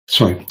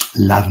 Sorry,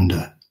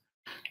 lavender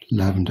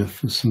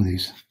for some of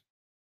these.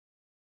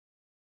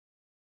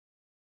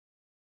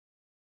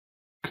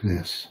 Look at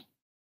this.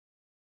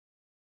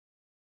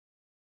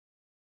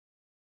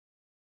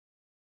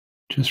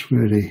 Just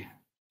really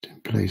in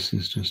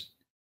places, just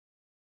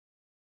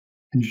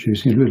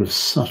introducing a little of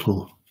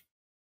subtle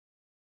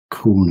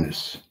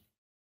coolness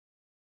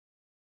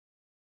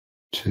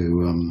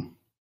to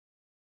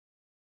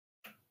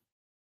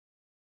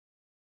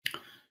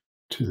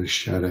the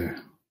shadow.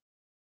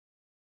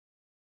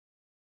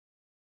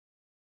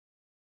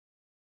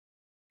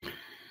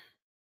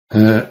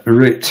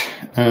 Right,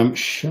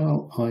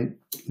 shall I,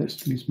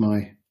 let's use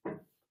my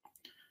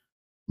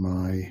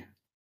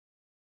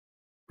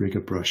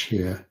rigger brush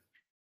here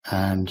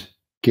and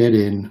get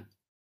in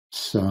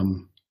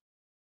some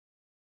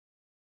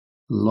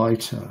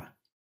lighter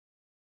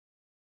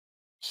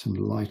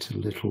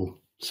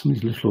little, some of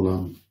these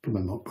little, put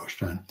my mop brush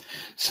down,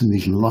 some of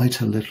these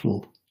lighter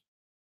little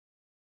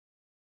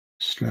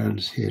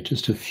strands here,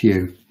 just a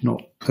few,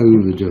 not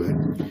overdo it.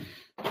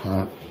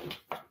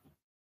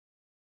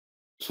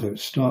 So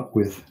start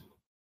with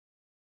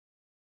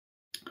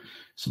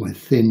my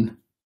thin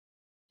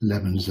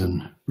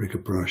Lebanson rigger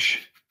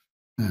brush,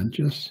 and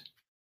just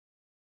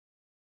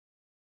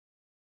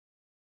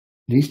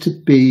needs to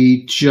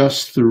be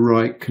just the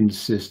right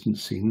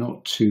consistency,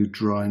 not too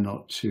dry,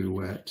 not too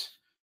wet.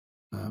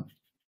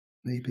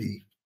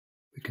 Maybe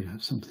we could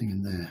have something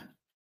in there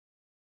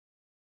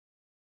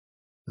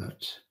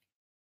that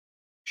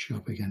show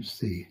up against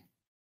the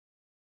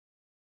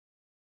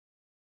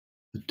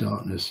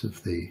darkness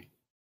of the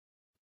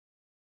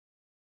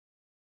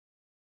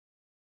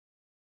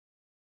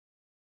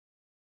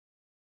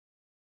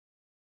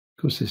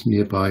Of course, this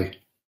nearby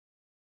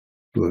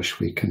bush,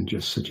 we can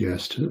just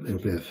suggest a little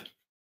bit of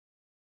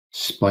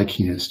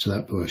spikiness to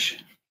that bush.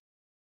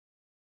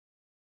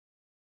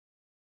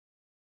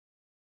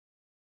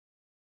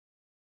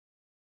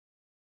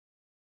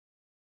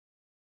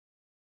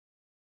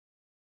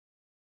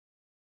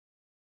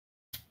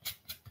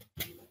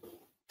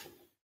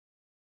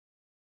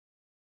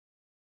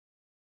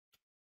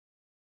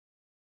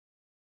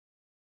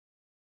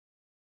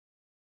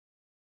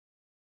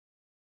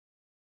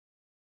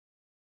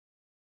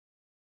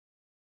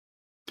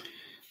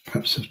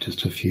 Perhaps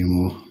just a few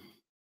more.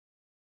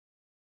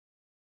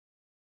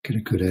 Get a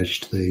good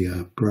edge to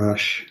the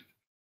brush.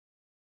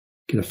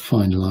 Get a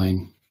fine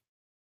line.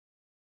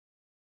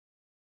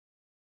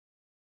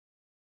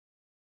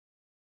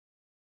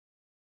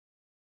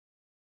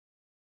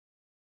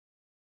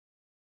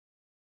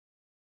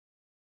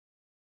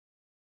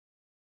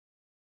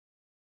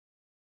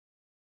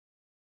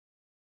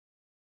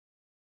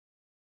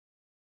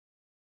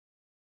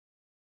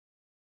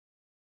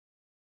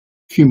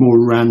 A few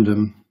more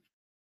random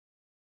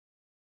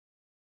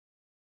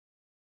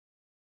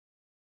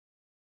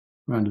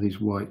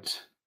these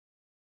white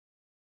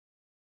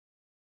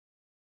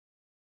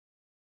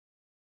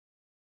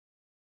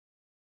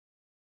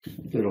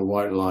little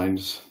white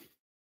lines.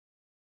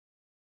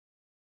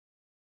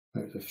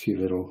 There's a few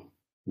little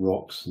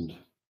rocks and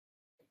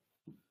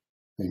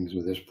things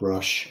with this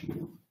brush.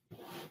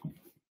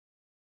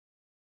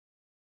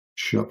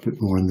 Show up a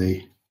bit more in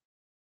the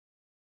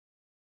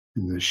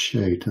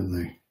shade, don't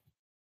they?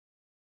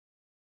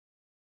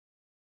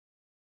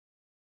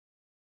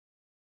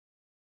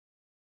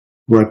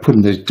 where I put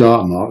in those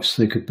dark marks,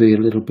 there could be a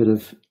little bit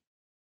of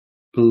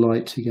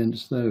light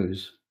against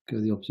those. Go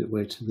the opposite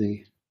way to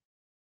the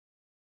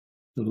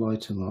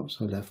lighter marks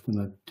I left when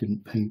I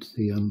didn't paint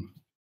the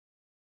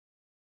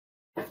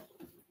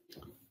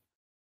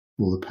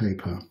all the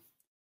paper.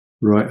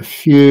 Right, a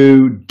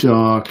few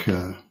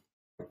darker.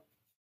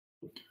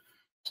 Some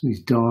of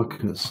these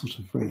darker, sort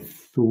of very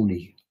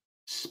thorny,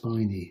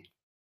 spiny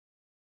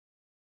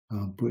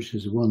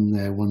bushes. One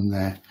there, one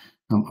there.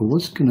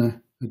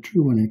 I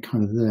drew one in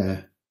kind of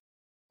there.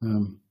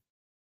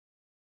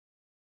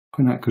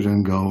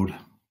 Quinacridone gold,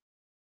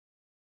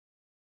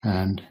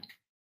 and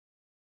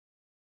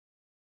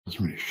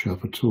doesn't really show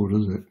up at all,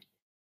 does it?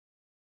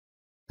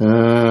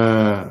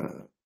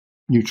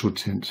 Neutral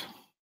tint.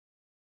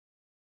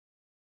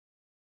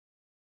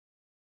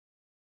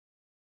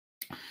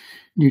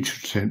 Neutral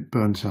tint,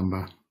 burnt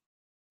umber.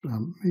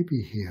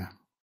 Maybe here.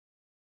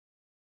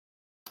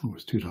 Oh,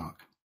 it's too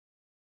dark.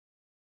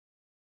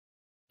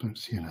 Burnt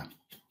sienna.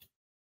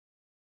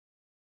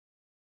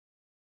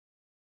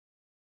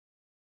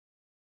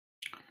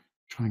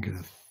 Try and get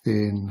a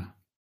thin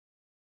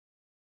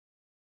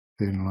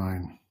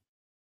line.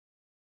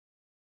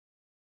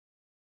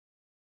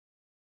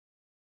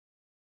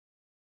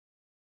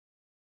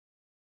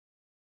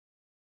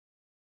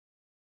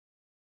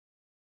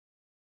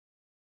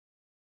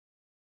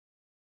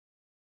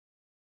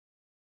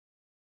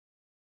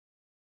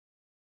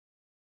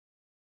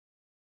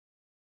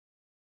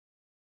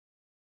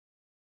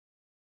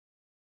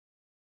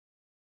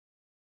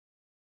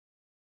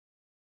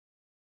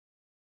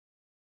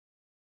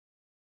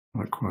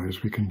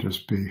 Likewise, we can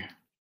just be,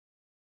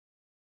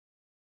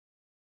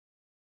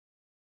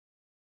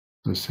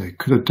 as I say,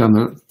 could have done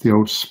the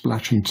old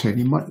splattering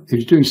technique. If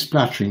you're doing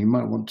splattering, you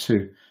might want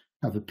to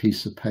have a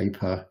piece of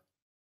paper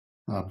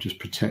just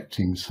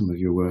protecting some of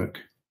your work.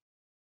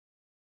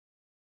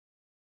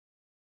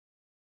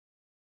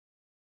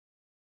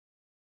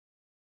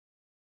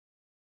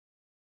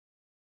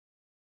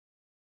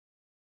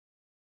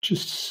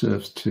 Just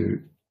serves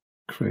to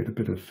create a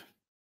bit of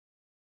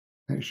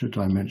extra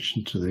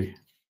dimension to the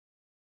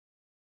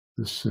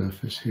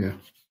surface here.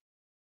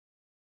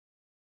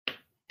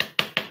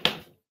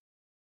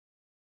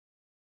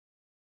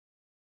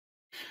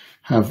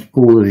 Have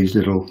all of these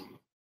little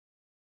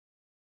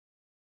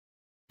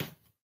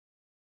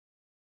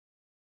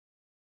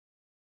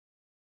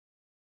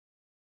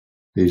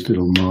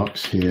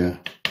marks here,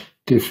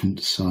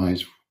 different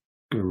size,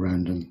 go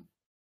around them,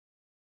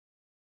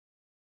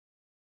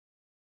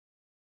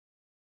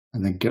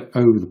 and then get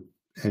over the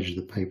edge of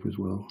the paper as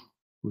well.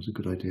 Was a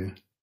good idea.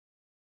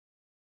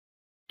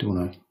 Don't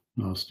want a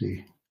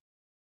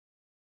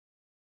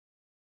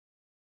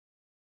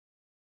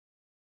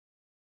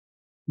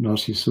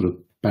nasty sort of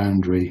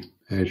boundary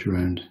edge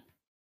around.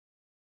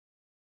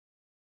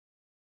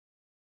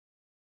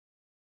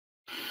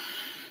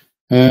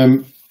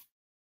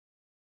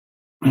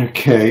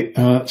 Okay,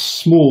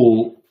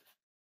 small,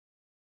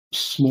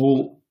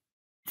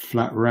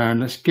 flat round.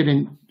 Let's get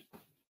in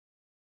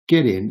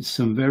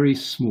some very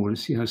small.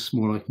 Let's see how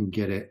small I can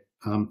get it.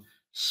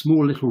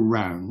 Small little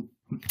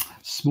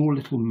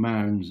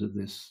mounds of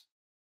this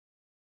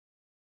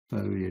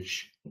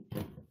foliage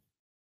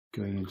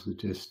going into the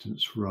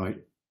distance. Right.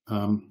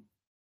 Small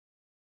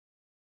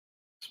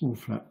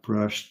flat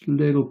brush,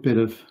 little bit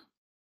of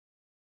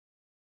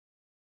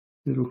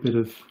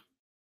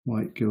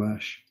white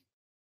gouache.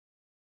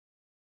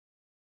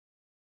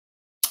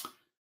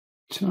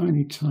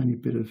 Tiny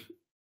bit of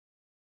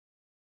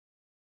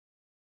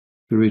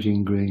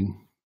viridian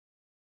green.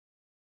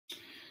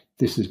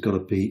 This has got to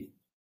be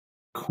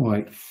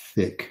quite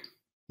thick,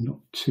 not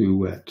too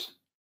wet.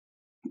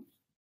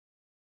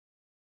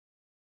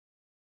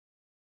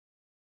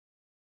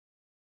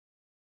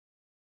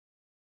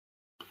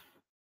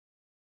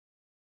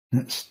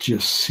 Let's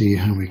just see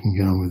how we can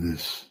get on with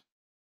this.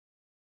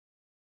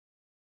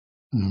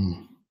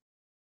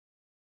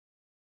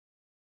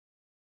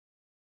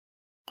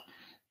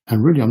 And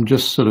really, I'm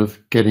just sort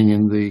of getting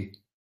in the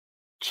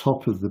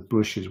top of the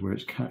bushes where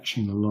it's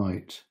catching the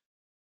light.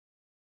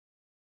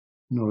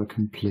 Not a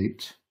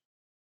complete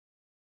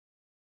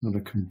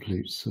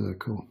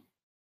circle.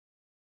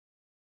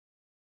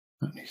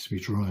 That needs to be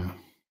drier.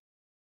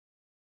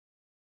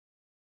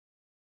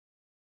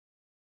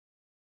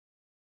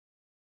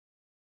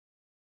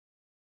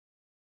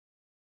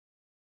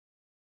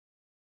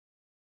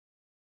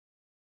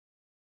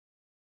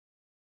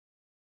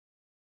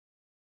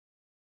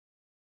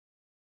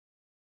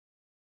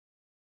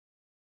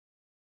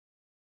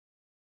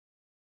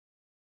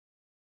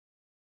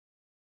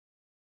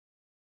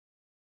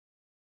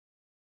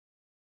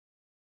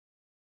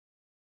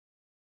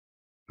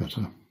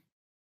 Better.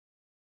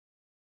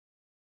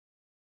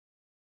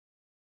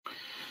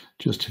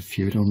 Just a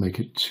few, don't make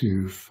it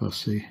too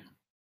fussy.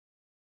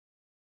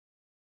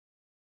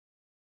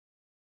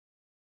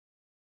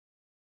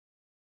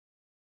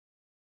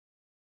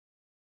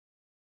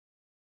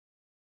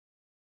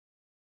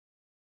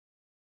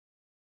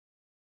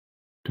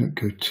 Don't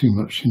go too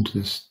much into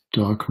this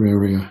darker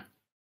area.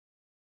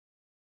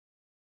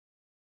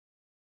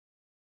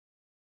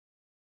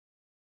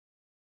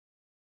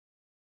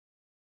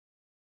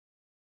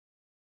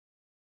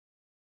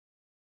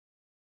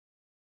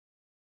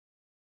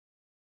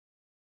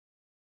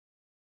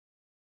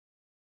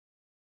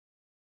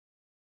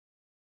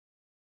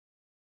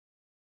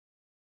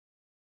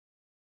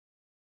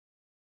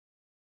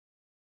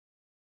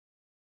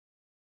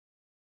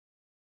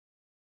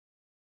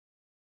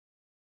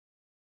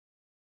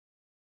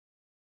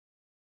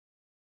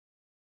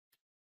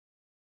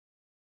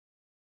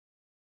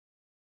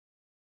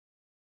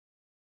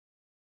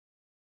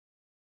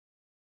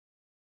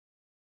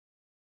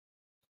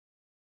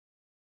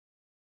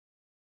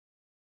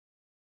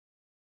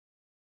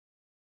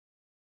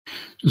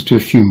 Let's do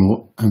a few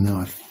more, and then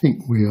I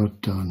think we are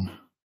done.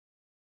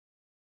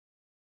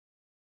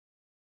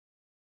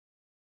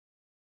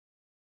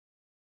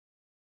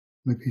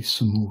 Maybe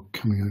some more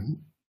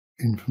coming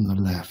in from the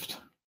left.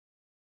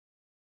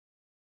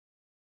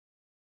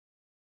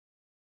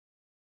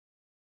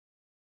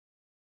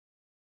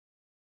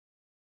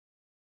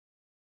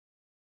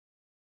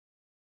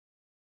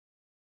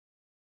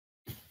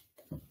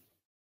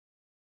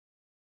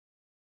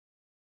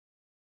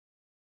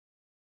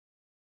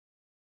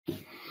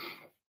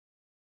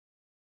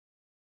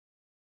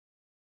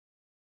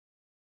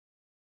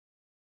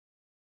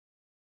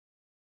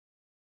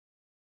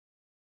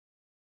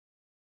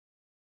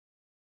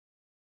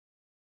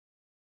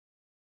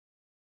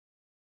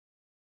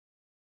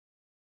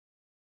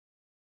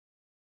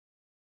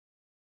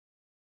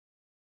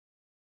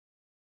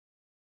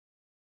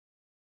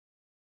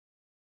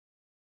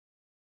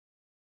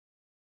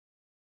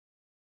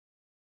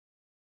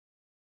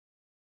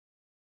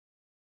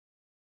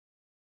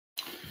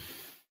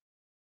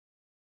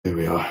 There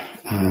we are.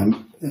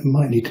 It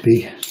might need to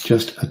be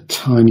just a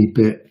tiny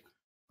bit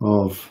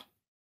of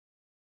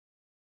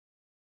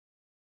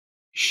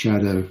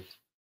shadow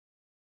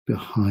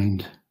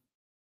behind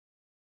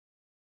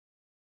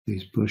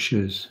these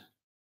bushes.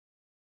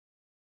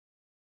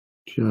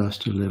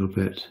 Just a little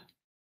bit.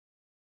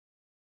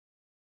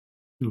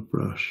 Little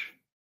brush.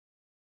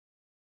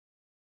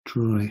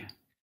 Dry.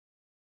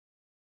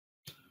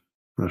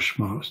 Brush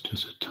marks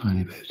just a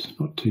tiny bit,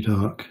 not too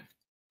dark.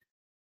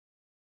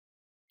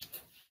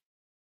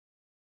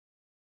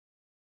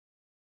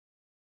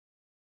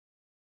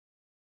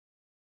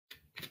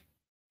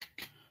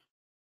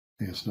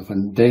 Yes, enough. I'm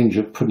in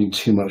danger of putting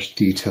too much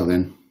detail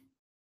in.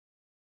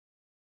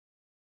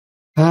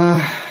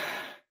 Back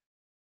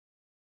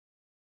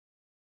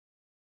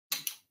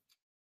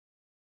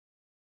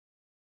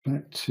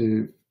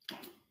to,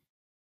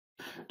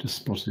 just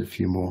spotted a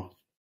few more.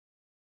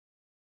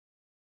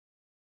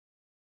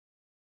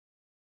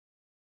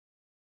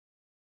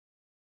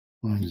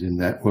 Lines in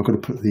there. We're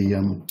going to put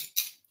the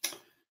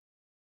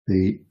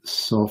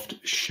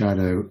soft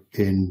shadow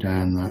in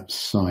down that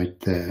side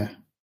there.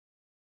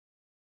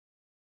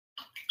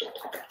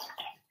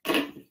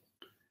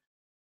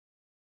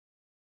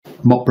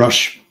 Mop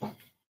brush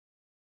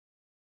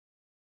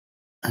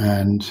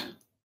and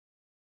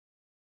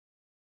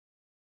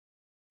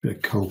a bit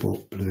of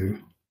cobalt blue.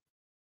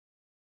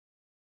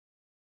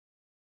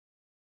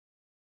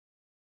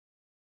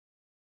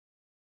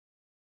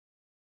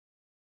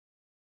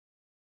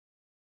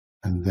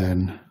 And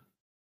then,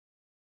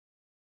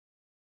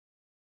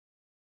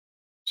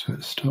 so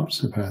it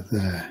starts about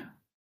there.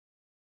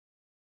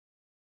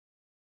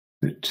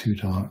 A bit too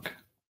dark.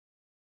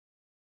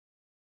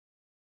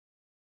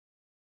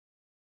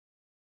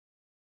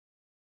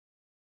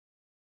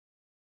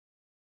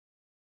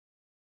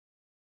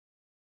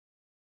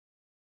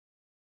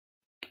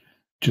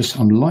 Just,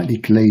 I'm lightly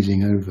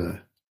glazing over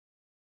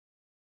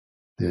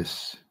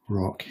this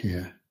rock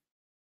here.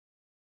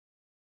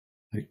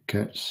 It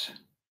gets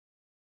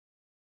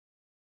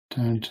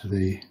down to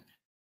the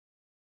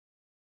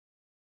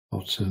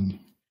bottom,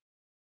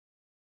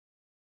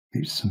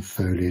 meets some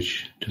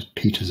foliage, just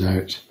peters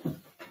out.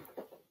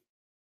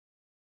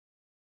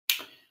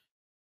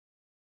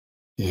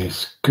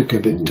 Yes, could get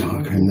a bit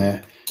darker in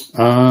there.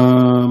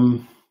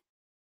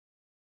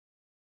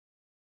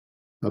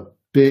 A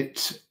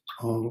bit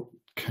of,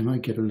 can I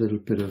get a little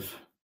bit of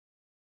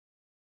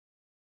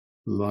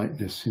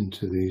lightness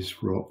into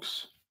these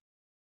rocks?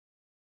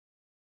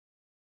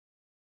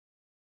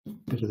 A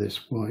bit of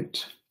this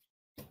white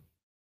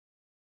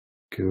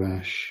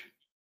gouache,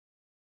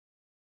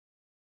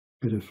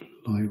 a bit of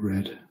light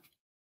red.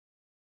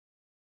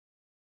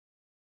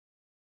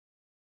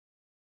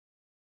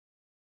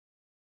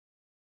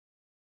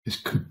 This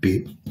could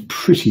be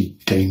pretty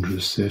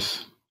dangerous,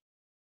 this.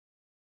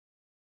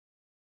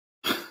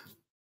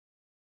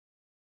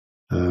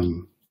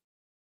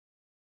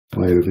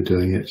 By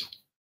overdoing it.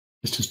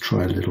 Let's just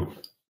try a little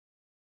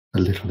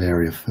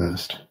area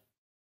first.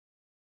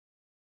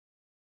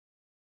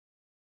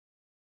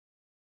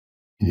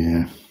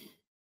 Yeah.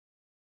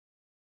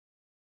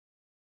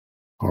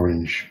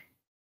 Orange.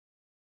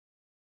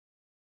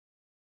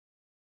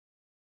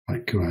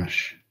 White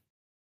gouache.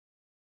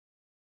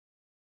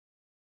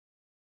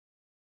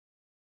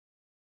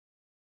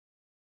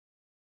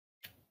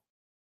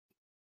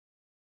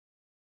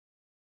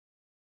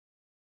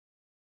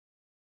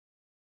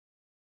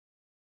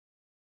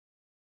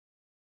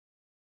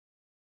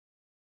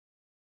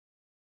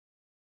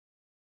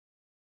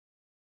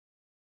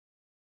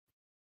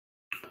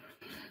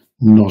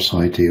 Not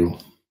ideal,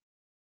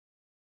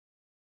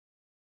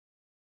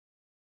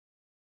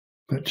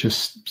 but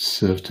just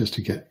serves just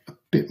to get a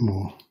bit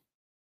more,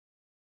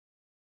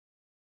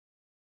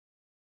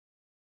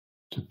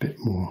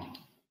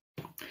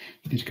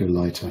 need to go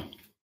lighter.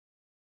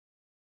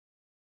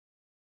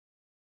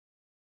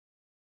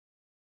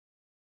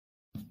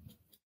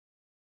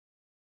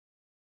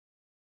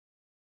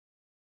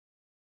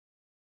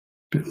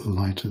 Bit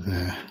lighter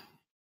there.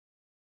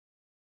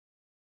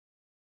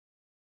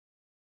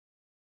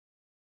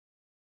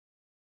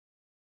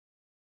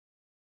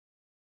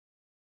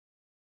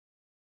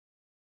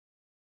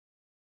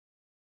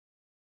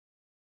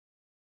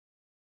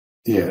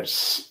 yeah,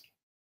 it's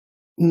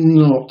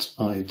not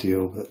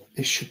ideal, but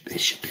it should be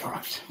all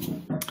right.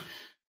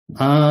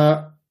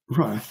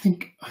 Right, I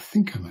think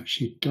I'm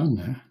actually done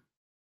now.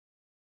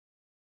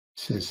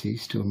 Says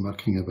he's still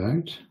mucking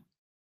about.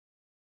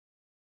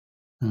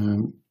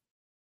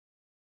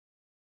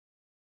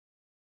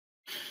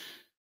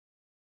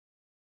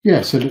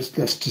 Yeah, so let's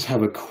just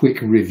have a quick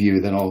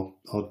review. Then I'll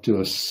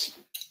do a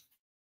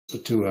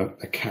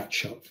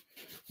catch up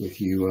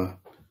with you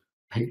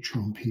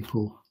Patreon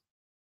people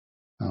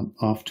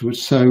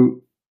afterwards.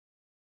 So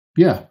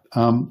yeah,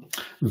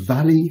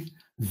 Valley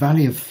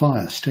of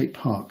Fire State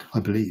Park, I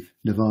believe,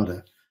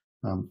 Nevada.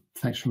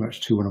 Thanks very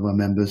much to one of our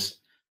members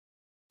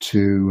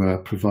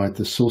to provide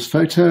the source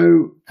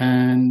photo.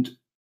 And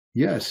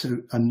yeah, so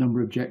a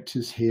number of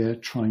objectives here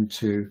trying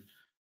to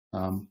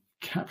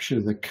capture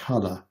the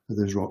color of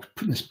those rocks.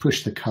 Let's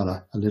push the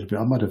color a little bit.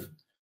 I might have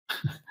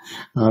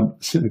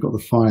certainly got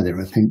the fire there,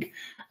 I think,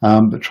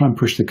 but try and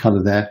push the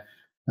color there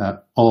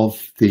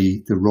of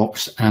the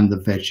rocks and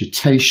the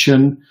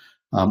vegetation.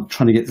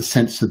 Trying to get the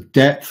sense of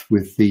depth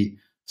with the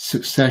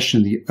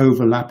succession, the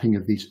overlapping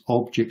of these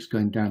objects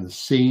going down the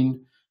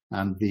scene,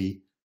 and the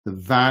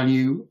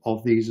value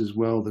of these as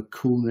well, the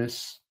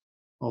coolness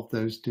of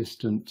those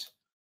distant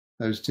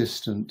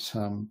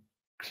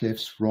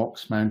cliffs,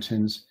 rocks,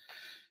 mountains.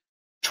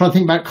 Try to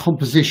think about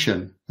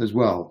composition as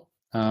well.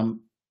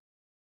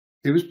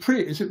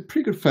 It's a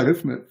pretty good photo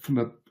from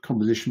a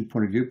composition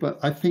point of view, but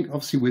I think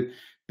obviously with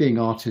being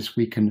artists,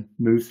 we can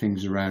move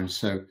things around.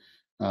 So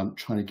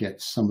trying to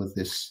get some of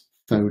this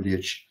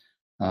foliage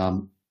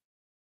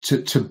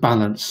to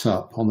balance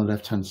up on the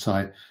left-hand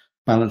side,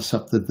 balance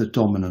up the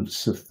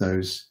dominance of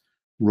those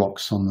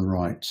rocks on the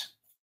right.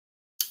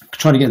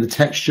 Trying to get the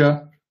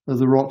texture of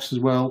the rocks as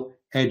well,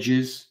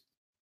 edges,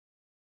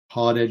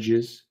 hard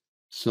edges,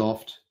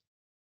 soft,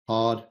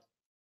 hard,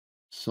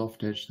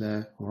 soft edge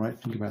there. All right,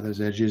 think about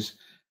those edges.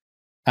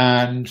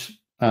 And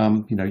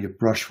you know, your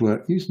brush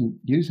work,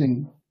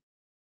 using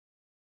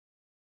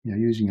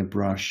a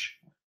brush.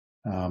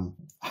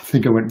 I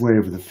think I went way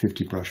over the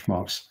 50 brush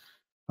marks.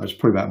 I was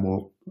probably about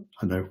more,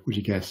 I don't know, would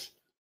you guess,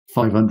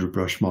 500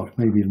 brush marks,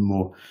 maybe even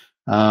more.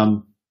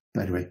 But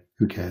anyway,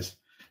 who cares?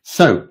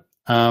 So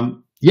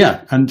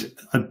yeah, and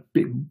I'd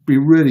be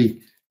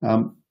really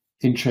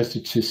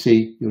interested to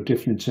see your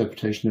different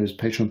interpretation as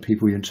Patreon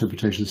people, your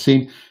interpretation of the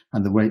scene,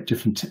 and the way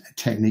different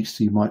techniques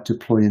that you might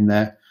deploy in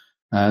there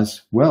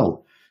as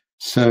well.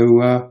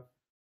 So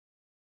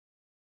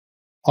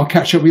I'll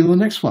catch up with you on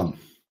the next one,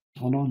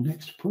 on our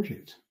next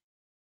project.